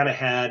topics. So we kind of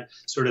had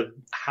sort of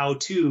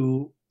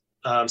how-to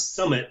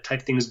summit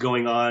type things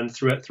going on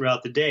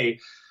throughout the day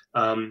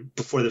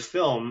before the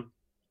film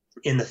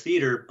in the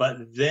theater.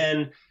 But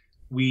then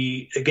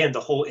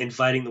the whole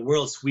inviting the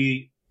world. So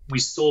we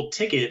sold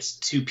tickets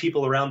to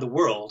people around the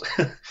world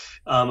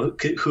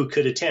who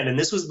could attend. And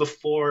this was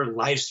before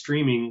live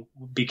streaming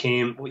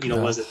became,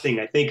 was a thing.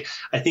 I think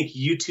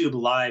YouTube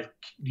Live,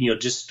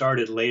 just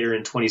started later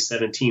in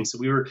 2017. So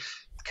we were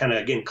kind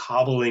of, again,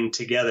 cobbling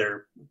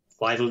together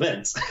live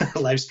events,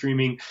 live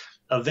streaming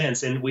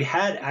events. And we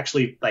had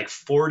actually like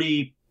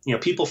 40,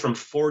 people from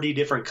 40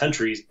 different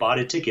countries bought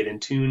a ticket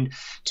and tuned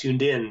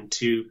in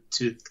to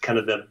kind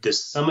of the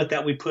summit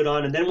that we put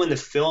on. And then when the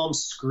film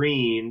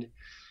screened,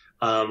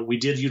 we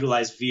did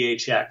utilize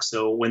VHX.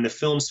 So when the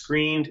film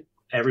screened,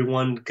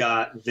 everyone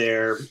got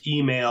their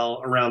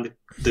email around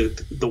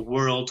the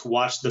world to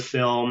watch the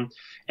film.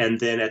 And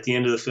then at the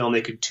end of the film,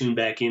 they could tune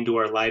back into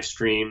our live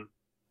stream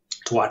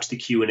to watch the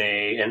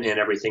Q&A and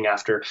everything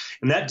after.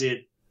 And that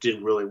did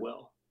really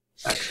well,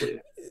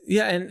 actually.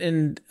 Yeah.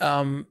 And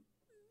a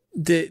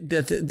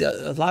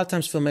lot of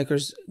times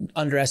filmmakers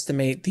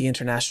underestimate the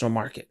international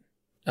market.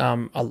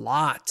 A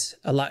lot.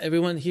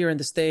 Everyone here in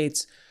the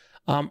States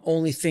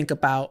only think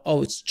about,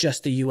 it's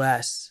just the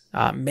US,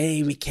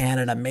 maybe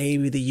Canada,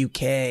 maybe the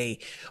UK,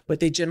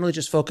 but they generally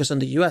just focus on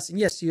the US. And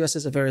yes, the US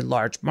is a very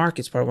large market.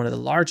 It's probably one of the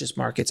largest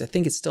markets. I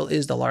think it still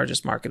is the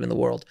largest market in the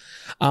world.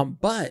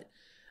 But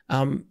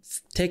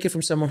take it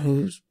from someone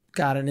who's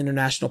got an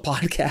international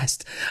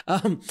podcast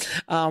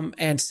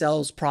and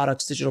sells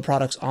digital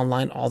products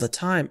online all the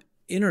time.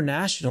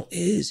 International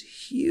is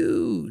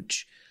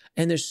huge.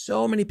 And there's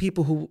so many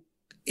people who,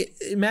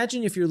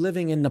 imagine if you're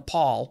living in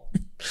Nepal,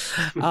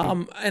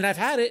 and I've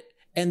had it,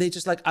 and they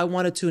just like, I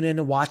want to tune in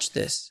and watch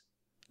this.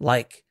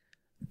 Like,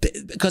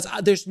 because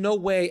there's no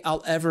way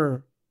I'll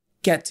ever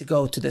get to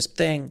go to this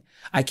thing.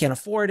 I can't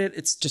afford it.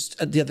 It's just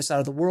at the other side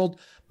of the world.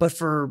 But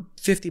for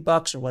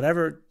 $50 or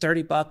whatever,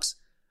 $30,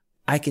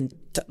 I can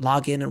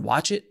log in and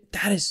watch it.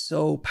 That is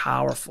so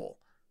powerful.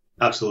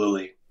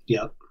 Absolutely.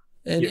 Yep.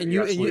 And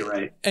you're absolutely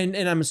right. And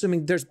I'm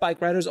assuming there's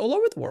bike riders all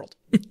over the world.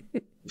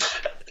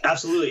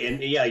 Absolutely.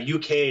 And yeah,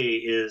 UK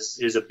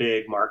is a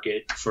big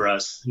market for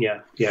us.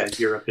 Yeah.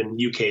 Europe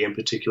and UK in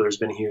particular has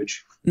been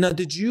huge. Now,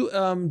 did you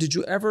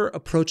ever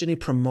approach any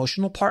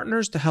promotional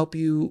partners to help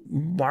you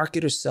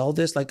market or sell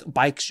this, like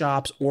bike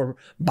shops or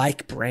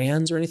bike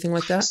brands or anything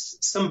like that?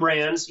 Some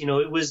brands,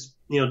 it was,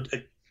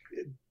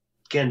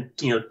 again,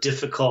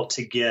 difficult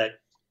to get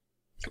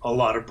a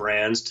lot of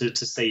brands to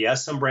say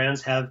yes. Some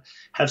brands have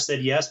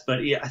said yes,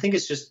 but yeah, I think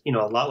it's just, a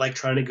lot like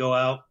trying to go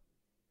out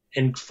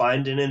and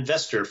find an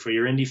investor for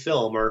your indie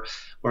film,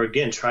 or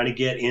again, trying to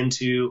get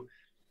into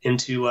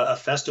a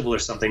festival or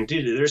something.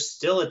 Dude, there's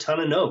still a ton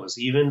of no's,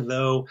 even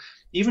though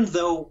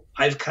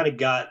I've kind of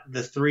got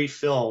the 3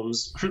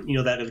 films,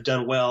 that have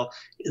done well.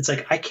 It's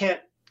like, I can't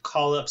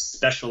call up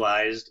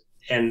Specialized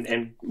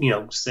and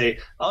say,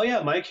 oh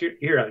yeah, Mike, here's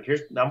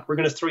we're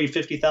going to throw you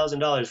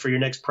 $50,000 for your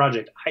next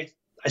project.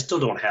 I still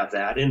don't have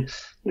that. And,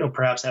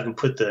 perhaps haven't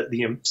put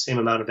the same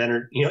amount of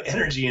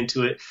energy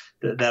into it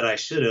that I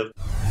should have.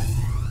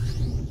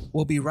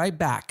 We'll be right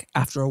back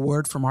after a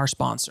word from our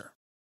sponsor.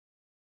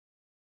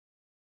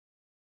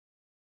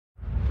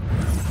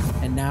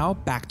 And now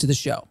back to the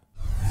show.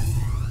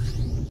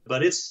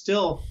 But it's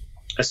still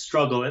a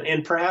struggle.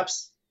 And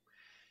perhaps,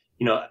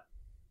 I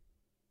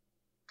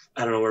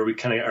don't know where we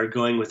kind of are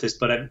going with this,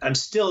 but I'm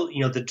still,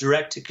 the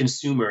direct to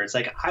consumer. It's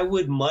like, I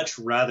would much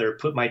rather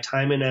put my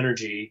time and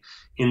energy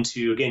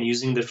into, again,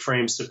 using the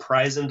frame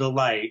surprise and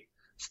delight,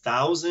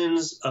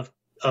 thousands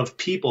of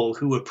people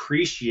who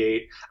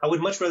appreciate. I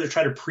would much rather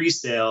try to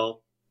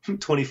pre-sale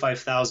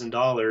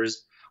 $25,000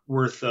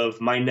 worth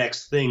of my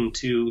next thing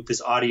to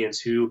this audience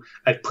who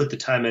I've put the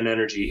time and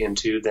energy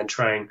into than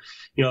trying,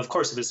 of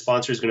course, if a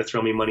sponsor is going to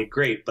throw me money,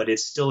 great, but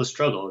it's still a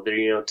struggle.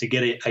 To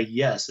get a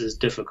yes is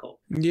difficult.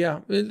 Yeah.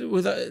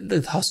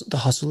 The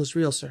hustle is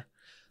real, sir.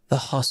 The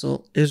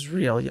hustle is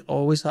real. You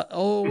always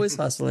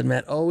hustling,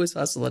 man. Always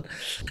hustling.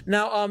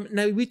 Now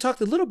we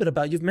talked a little bit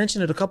about, you've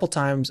mentioned it a couple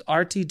times,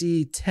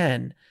 RTD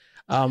 10.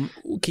 Can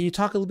you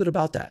talk a little bit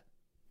about that?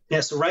 Yeah.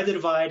 So Ride the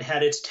Divide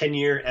had its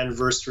 10-year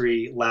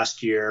anniversary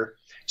last year.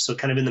 So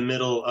kind of in the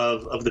middle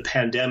of the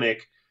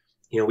pandemic,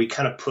 we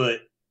kind of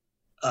put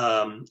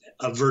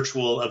a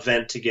virtual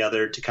event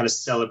together to kind of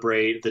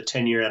celebrate the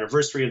 10-year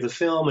anniversary of the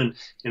film,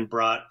 and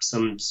brought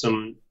some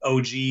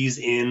OGs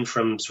in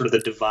from sort of the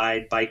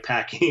Divide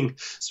bikepacking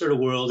sort of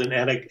world,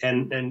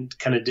 and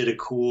kind of did a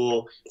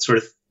cool sort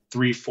of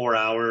 3-4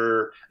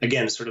 hour,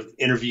 again, sort of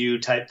interview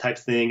type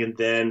thing. And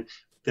then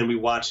we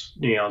watched,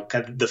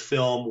 kind of the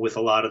film with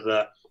a lot of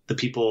the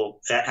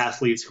people,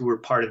 athletes who were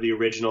part of the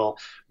original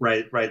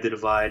Ride the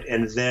Divide.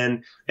 And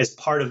then as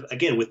part of,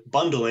 again, with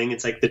bundling,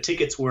 it's like the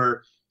tickets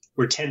were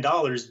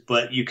 $10,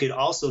 but you could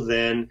also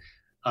then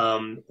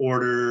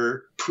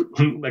order,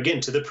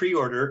 again, to the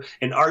pre-order,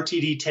 an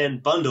RTD 10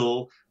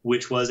 bundle,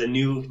 which was a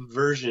new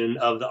version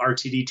of the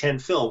RTD 10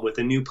 film with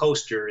a new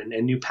poster and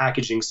new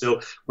packaging.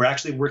 So we're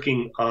actually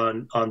working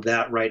on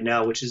that right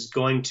now, which is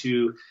going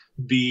to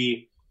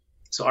be,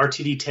 so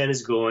RTD 10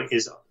 is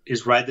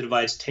Ride the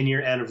Divide's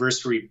 10-year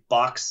anniversary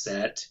box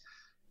set,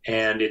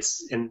 and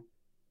I'm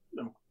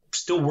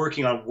still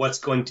working on what's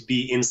going to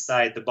be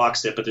inside the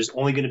box set, but there's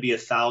only going to be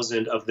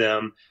 1,000 of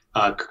them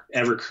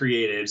ever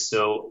created.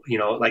 So,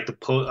 like the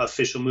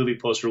official movie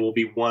poster will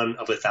be 1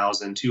 of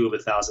 1,000, 2 of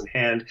 1,000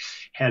 hand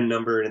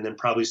numbered, and then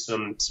probably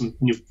some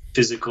new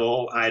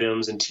physical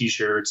items and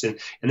T-shirts. And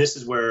this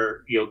is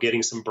where,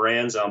 getting some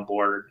brands on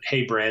board.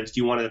 Hey, brands, do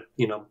you want to,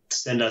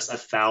 send us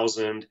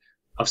 1,000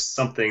 of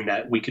something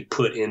that we could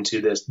put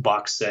into this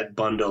box set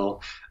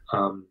bundle?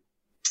 So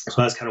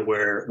that's kind of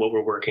what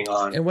we're working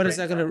on. And what is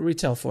that going to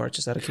retail for,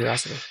 just out of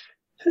curiosity?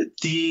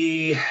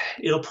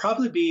 It'll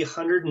probably be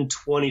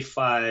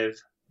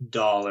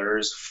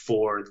 $125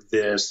 for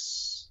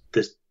this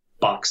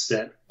box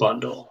set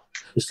bundle.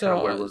 So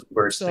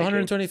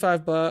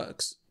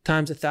 $125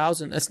 times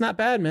 1,000. That's not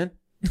bad, man.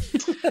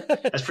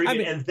 That's pretty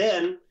good. And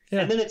then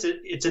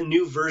it's a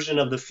new version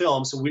of the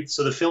film. So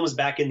the film is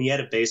back in the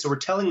edit bay. So we're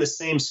telling the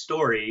same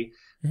story,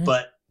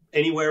 but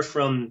anywhere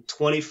from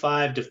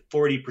 25 to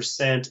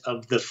 40%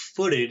 of the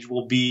footage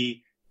will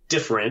be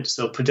different.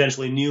 So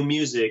potentially new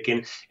music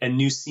and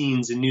new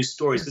scenes and new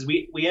stories. Because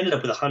we ended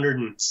up with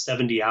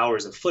 170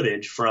 hours of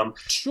footage from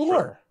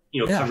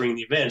covering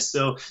the event.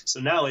 So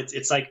now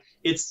it's like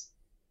it's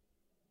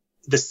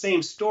the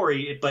same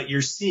story, but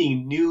you're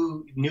seeing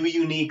new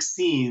unique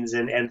scenes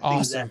and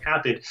things that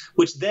happened,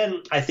 which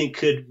then I think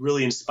could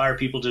really inspire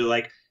people to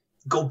like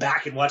go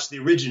back and watch the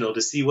original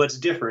to see what's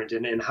different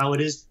and how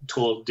it is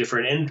told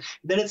different. And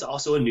then it's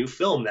also a new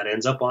film that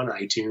ends up on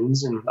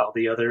iTunes and all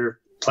the other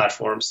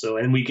platforms. So,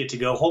 and we get to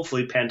go,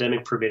 hopefully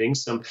pandemic permitting,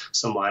 some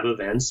live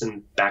events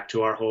and back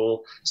to our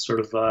whole sort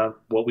of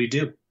what we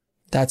do.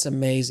 That's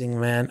amazing,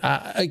 man.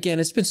 Again,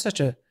 it's been such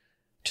a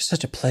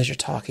pleasure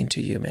talking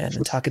to you, man,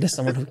 and talking to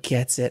someone who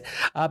gets it.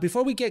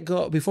 Before we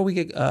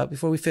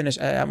finish,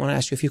 I want to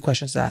ask you a few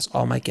questions to ask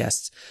all my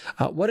guests.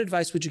 What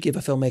advice would you give a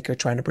filmmaker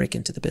trying to break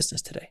into the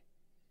business today?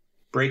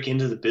 Break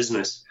into the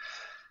business.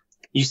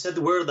 You said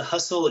the word, the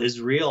hustle is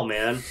real,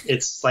 man.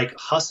 It's like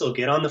hustle,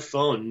 get on the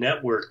phone,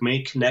 network,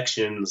 make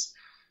connections,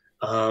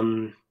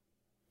 do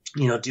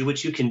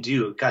what you can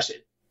do. Gosh,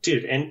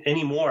 dude, and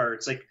anymore,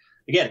 it's like,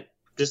 again,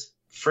 this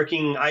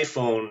freaking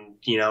iPhone,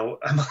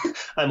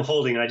 I'm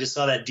holding. I just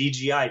saw that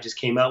DJI just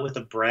came out with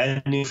a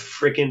brand new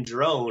freaking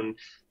drone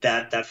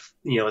that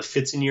it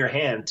fits in your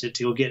hand to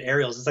go get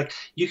aerials. It's like,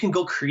 you can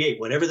go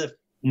create whatever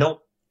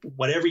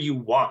whatever you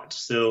want.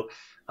 So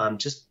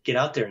just get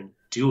out there and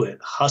do it.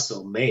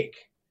 Hustle, make.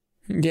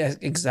 Yes,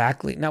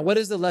 exactly. Now, what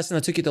is the lesson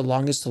that took you the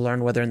longest to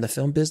learn, whether in the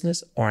film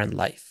business or in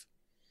life?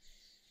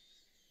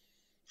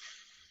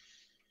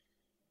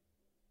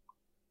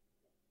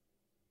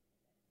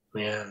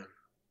 Man,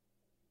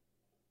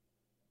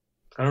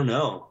 I don't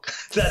know.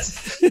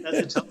 That's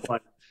a tough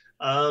one.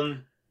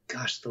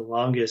 Gosh, the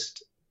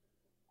longest.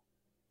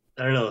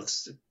 I don't know.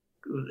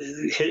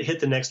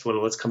 Hit the next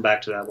one. Let's come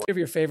back to that one. One of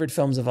your favorite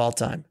films of all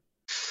time?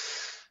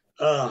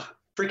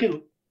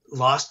 Freaking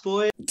Lost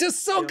Boys.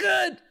 Just so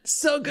good.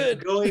 So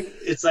good.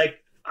 It's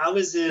like I'm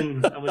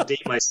gonna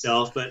date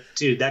myself, but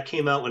dude, that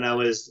came out when I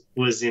was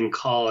in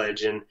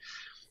college, and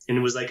it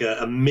was like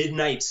a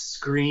midnight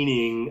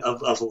screening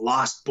of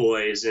Lost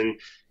Boys, and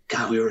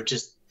God, we were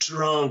just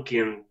drunk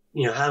and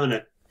having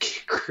a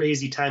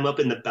crazy time up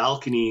in the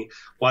balcony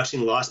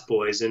watching Lost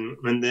Boys, and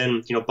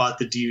then bought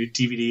the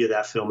DVD of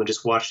that film and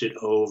just watched it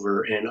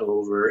over and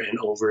over and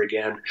over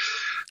again.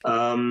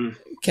 Can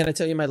I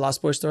tell you my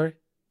Lost Boys story?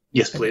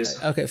 Yes, please.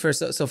 Okay.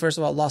 First of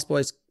all, Lost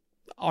Boys,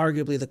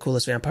 arguably the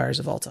coolest vampires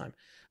of all time.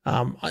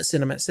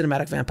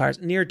 Cinematic vampires,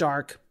 near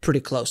dark, pretty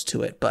close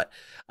to it, but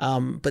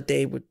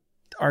they would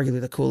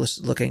arguably the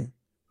coolest looking,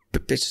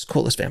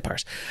 coolest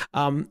vampires.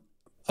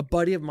 A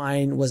buddy of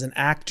mine was an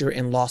actor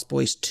in Lost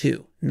Boys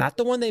 2, not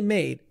the one they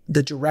made,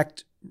 the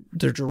direct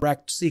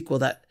sequel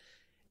that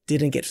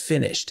didn't get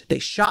finished. They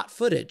shot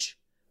footage,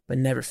 but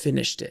never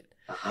finished it.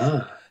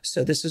 Uh-huh.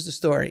 So this is the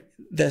story.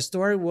 The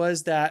story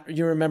was that,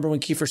 you remember when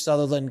Kiefer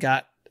Sutherland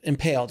got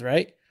impaled,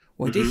 right?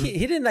 Well, mm-hmm.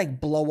 he didn't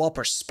like blow up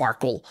or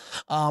sparkle,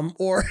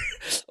 or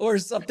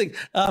something.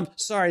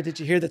 Sorry, did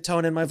you hear the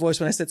tone in my voice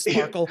when I said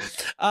sparkle?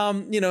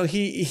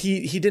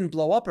 He didn't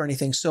blow up or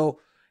anything. So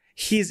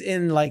he's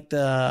in like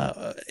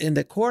in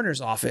the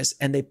coroner's office,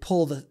 and they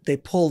pull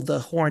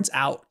the horns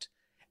out,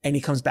 and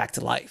he comes back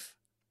to life.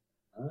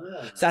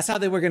 So that's how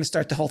they were going to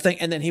start the whole thing.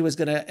 And then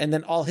and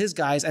then all his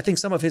guys, I think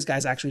some of his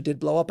guys actually did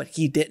blow up, but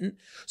he didn't.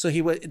 So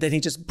then he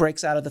just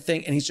breaks out of the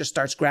thing, and he just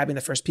starts grabbing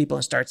the first people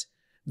and starts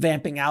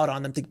vamping out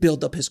on them to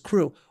build up his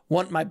crew.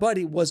 My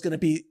buddy was going to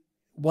be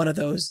one of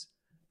those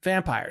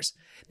vampires.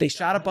 They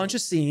shot a bunch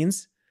of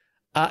scenes,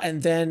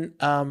 and then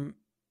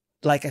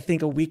I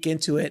think a week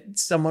into it,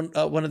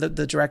 one of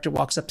the director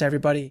walks up to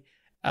everybody.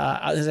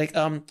 I was like,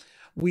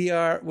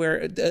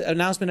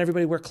 announcement,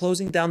 everybody, we're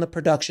closing down the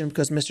production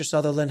because Mr.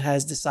 Sutherland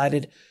has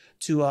decided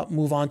to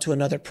move on to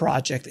another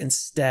project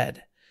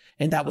instead.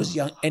 And that was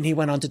and he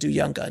went on to do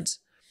Young Guns.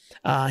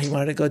 He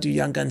wanted to go do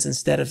Young Guns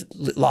instead of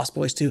Lost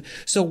Boys 2.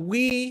 So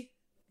we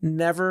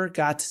never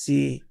got to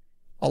see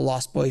a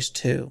Lost Boys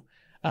 2.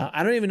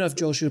 I don't even know if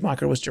Joel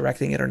Schumacher was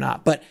directing it or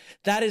not, but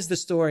that is the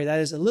story. That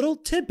is a little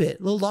tidbit,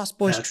 little Lost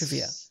Boys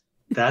trivia.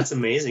 That's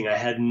amazing. I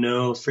had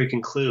no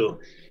freaking clue.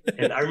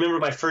 And I remember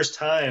my first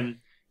time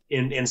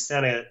in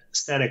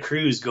Santa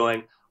Cruz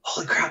going,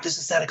 holy crap, this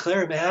is Santa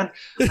Clara, man.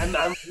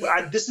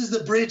 This is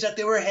the bridge that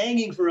they were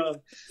hanging from.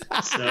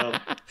 So,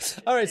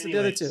 all right. Anyways, so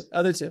the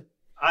other two.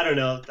 I don't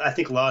know. I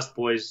think Lost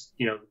Boys,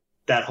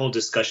 that whole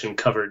discussion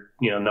covered,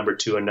 number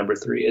 2 and number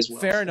 3 as well.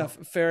 Fair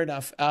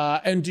enough.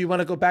 And do you want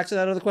to go back to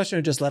that other question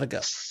or just let it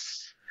go?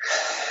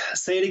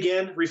 Say it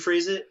again.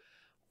 Rephrase it.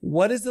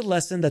 What is the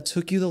lesson that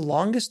took you the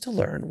longest to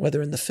learn,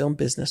 whether in the film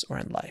business or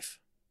in life?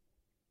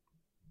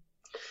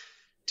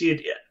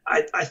 Dude,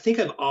 I think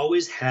I've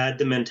always had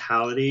the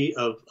mentality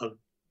of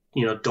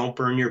don't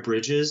burn your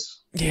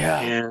bridges. Yeah.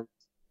 And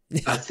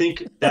I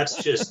think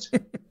that's just,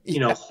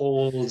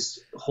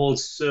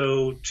 holds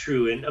so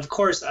true. And of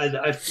course,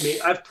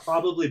 I've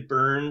probably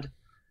burned,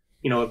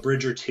 a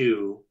bridge or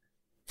two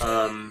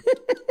in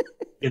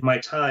my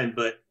time.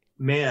 But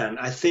man,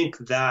 I think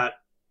that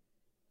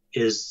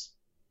is,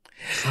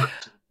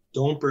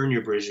 don't burn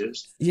your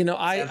bridges.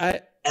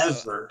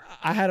 Ever.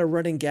 I had a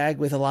running gag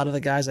with a lot of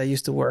the guys I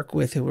used to work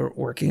with who were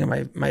working in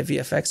my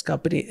VFX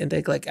company, and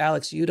they're like,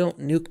 Alex, you don't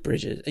nuke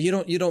bridges.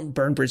 You don't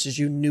burn bridges.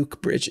 You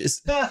nuke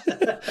bridges.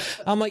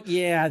 I'm like,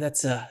 yeah,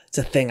 it's a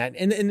thing.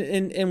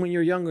 And when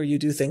you're younger, you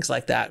do things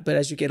like that. But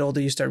as you get older,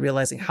 you start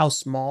realizing how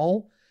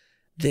small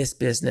this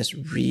business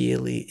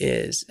really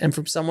is. And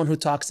from someone who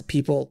talks to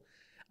people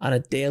on a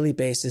daily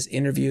basis,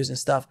 interviews and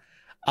stuff,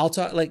 I'll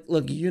talk like,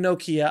 look,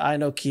 Kia, I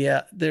know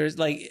Kia. There's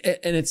like,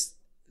 and it's,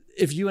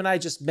 if you and I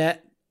just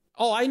met,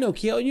 oh, I know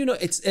Kia,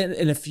 it's, and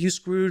if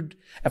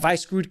I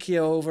screwed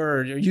Kia over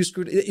or you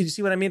screwed, you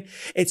see what I mean?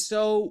 It's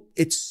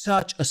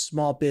such a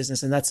small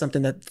business. And that's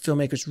something that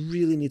filmmakers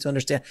really need to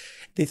understand.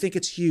 They think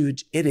it's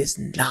huge. It is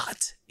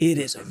not. It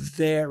is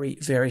very,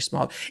 very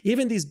small.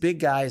 Even these big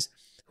guys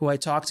who I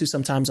talk to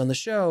sometimes on the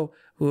show,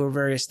 who are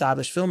very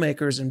established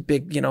filmmakers and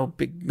big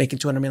making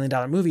 $200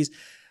 million movies,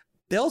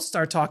 they'll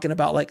start talking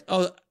about like,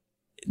 oh,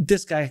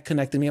 this guy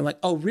connected me. I'm like,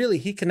 oh, really?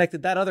 He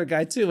connected that other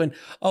guy too. And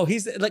oh,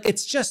 he's like,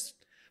 it's just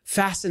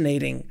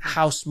fascinating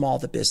how small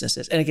the business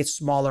is. And it gets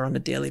smaller on a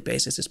daily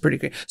basis. It's pretty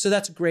great. So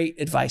that's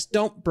great advice.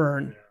 Don't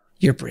burn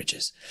your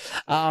bridges.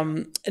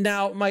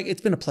 Now, Mike,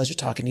 it's been a pleasure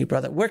talking to you,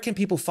 brother. Where can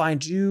people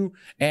find you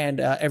and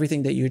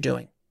everything that you're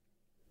doing?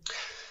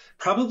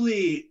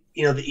 Probably,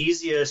 the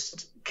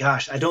easiest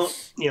gosh, I don't,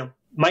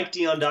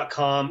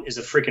 MikeDion.com is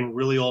a freaking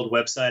really old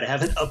website. I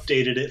haven't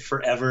updated it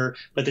forever,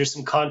 but there's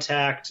some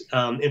contact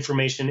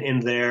information in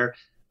there.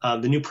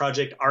 The new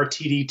project,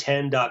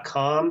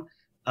 rtd10.com,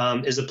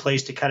 is a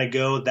place to kind of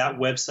go. That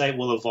website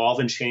will evolve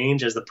and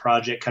change as the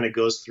project kind of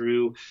goes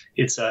through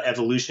its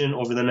evolution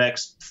over the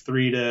next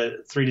 3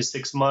 to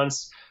 6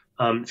 months.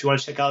 If you want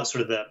to check out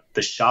sort of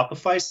the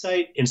Shopify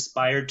site,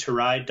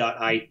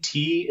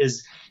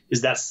 inspiredtoride.it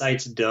is that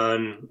site's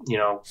done,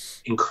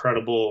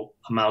 incredible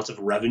amounts of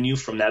revenue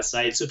from that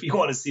site. So if you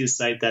want to see a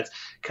site that's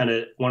kind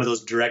of one of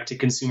those direct to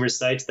consumer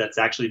sites that's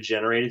actually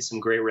generated some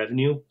great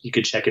revenue, you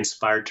could check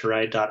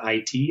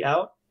inspiredtoride.it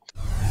out.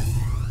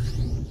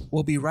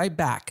 We'll be right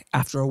back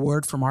after a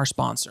word from our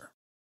sponsor.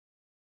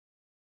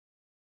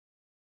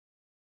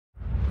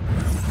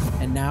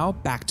 And now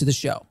back to the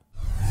show.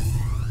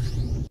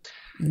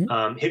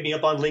 Hit me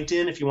up on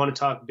LinkedIn if you want to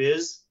talk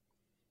biz.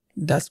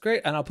 That's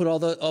great. And I'll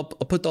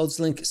put those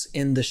links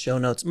in the show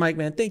notes. Mike,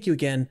 man, thank you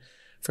again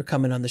for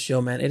coming on the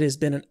show, man. It has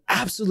been an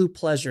absolute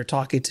pleasure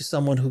talking to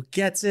someone who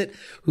gets it,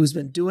 who's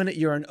been doing it.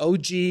 You're an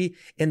OG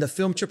in the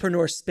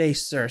filmtrepreneur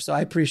space, sir. So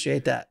I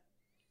appreciate that.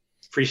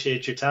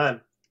 Appreciate your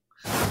time.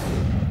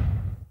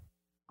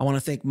 I want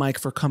to thank Mike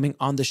for coming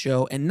on the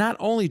show and not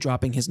only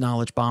dropping his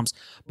knowledge bombs,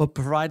 but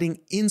providing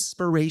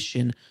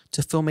inspiration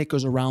to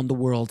filmmakers around the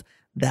world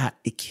that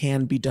it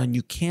can be done.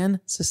 You can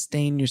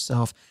sustain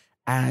yourself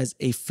as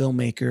a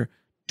filmmaker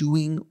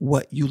doing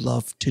what you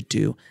love to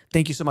do.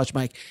 Thank you so much,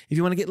 Mike. If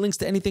you want to get links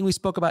to anything we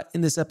spoke about in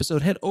this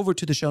episode, head over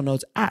to the show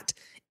notes at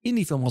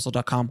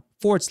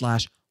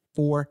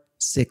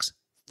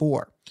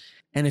indiefilmhustle.com/464.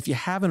 And if you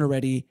haven't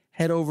already,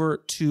 head over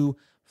to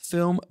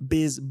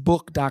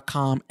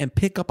filmbizbook.com and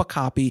pick up a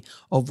copy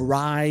of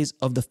Rise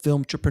of the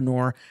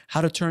Filmtrepreneur,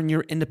 How to Turn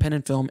Your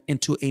Independent Film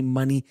into a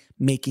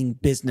Money-Making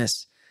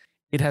Business.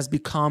 It has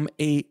become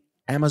a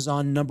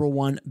Amazon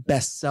 #1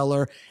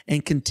 bestseller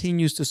and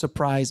continues to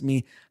surprise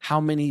me how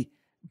many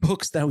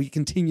books that we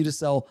continue to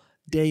sell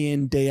day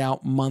in, day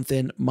out, month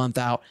in, month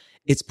out.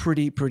 It's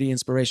pretty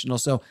inspirational.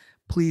 So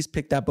please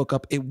pick that book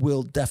up. It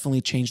will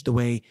definitely change the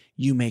way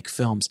you make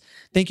films.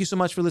 Thank you so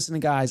much for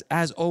listening, guys.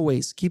 As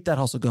always, keep that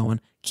hustle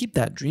going. Keep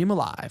that dream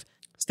alive.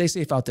 Stay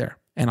safe out there,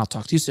 and I'll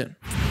talk to you soon.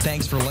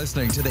 Thanks for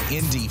listening to the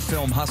Indie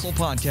Film Hustle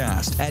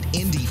podcast at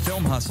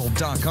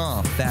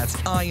indiefilmhustle.com. That's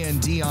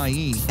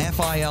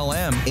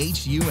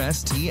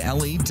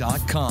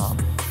INDIEFILMHUSTLE.com.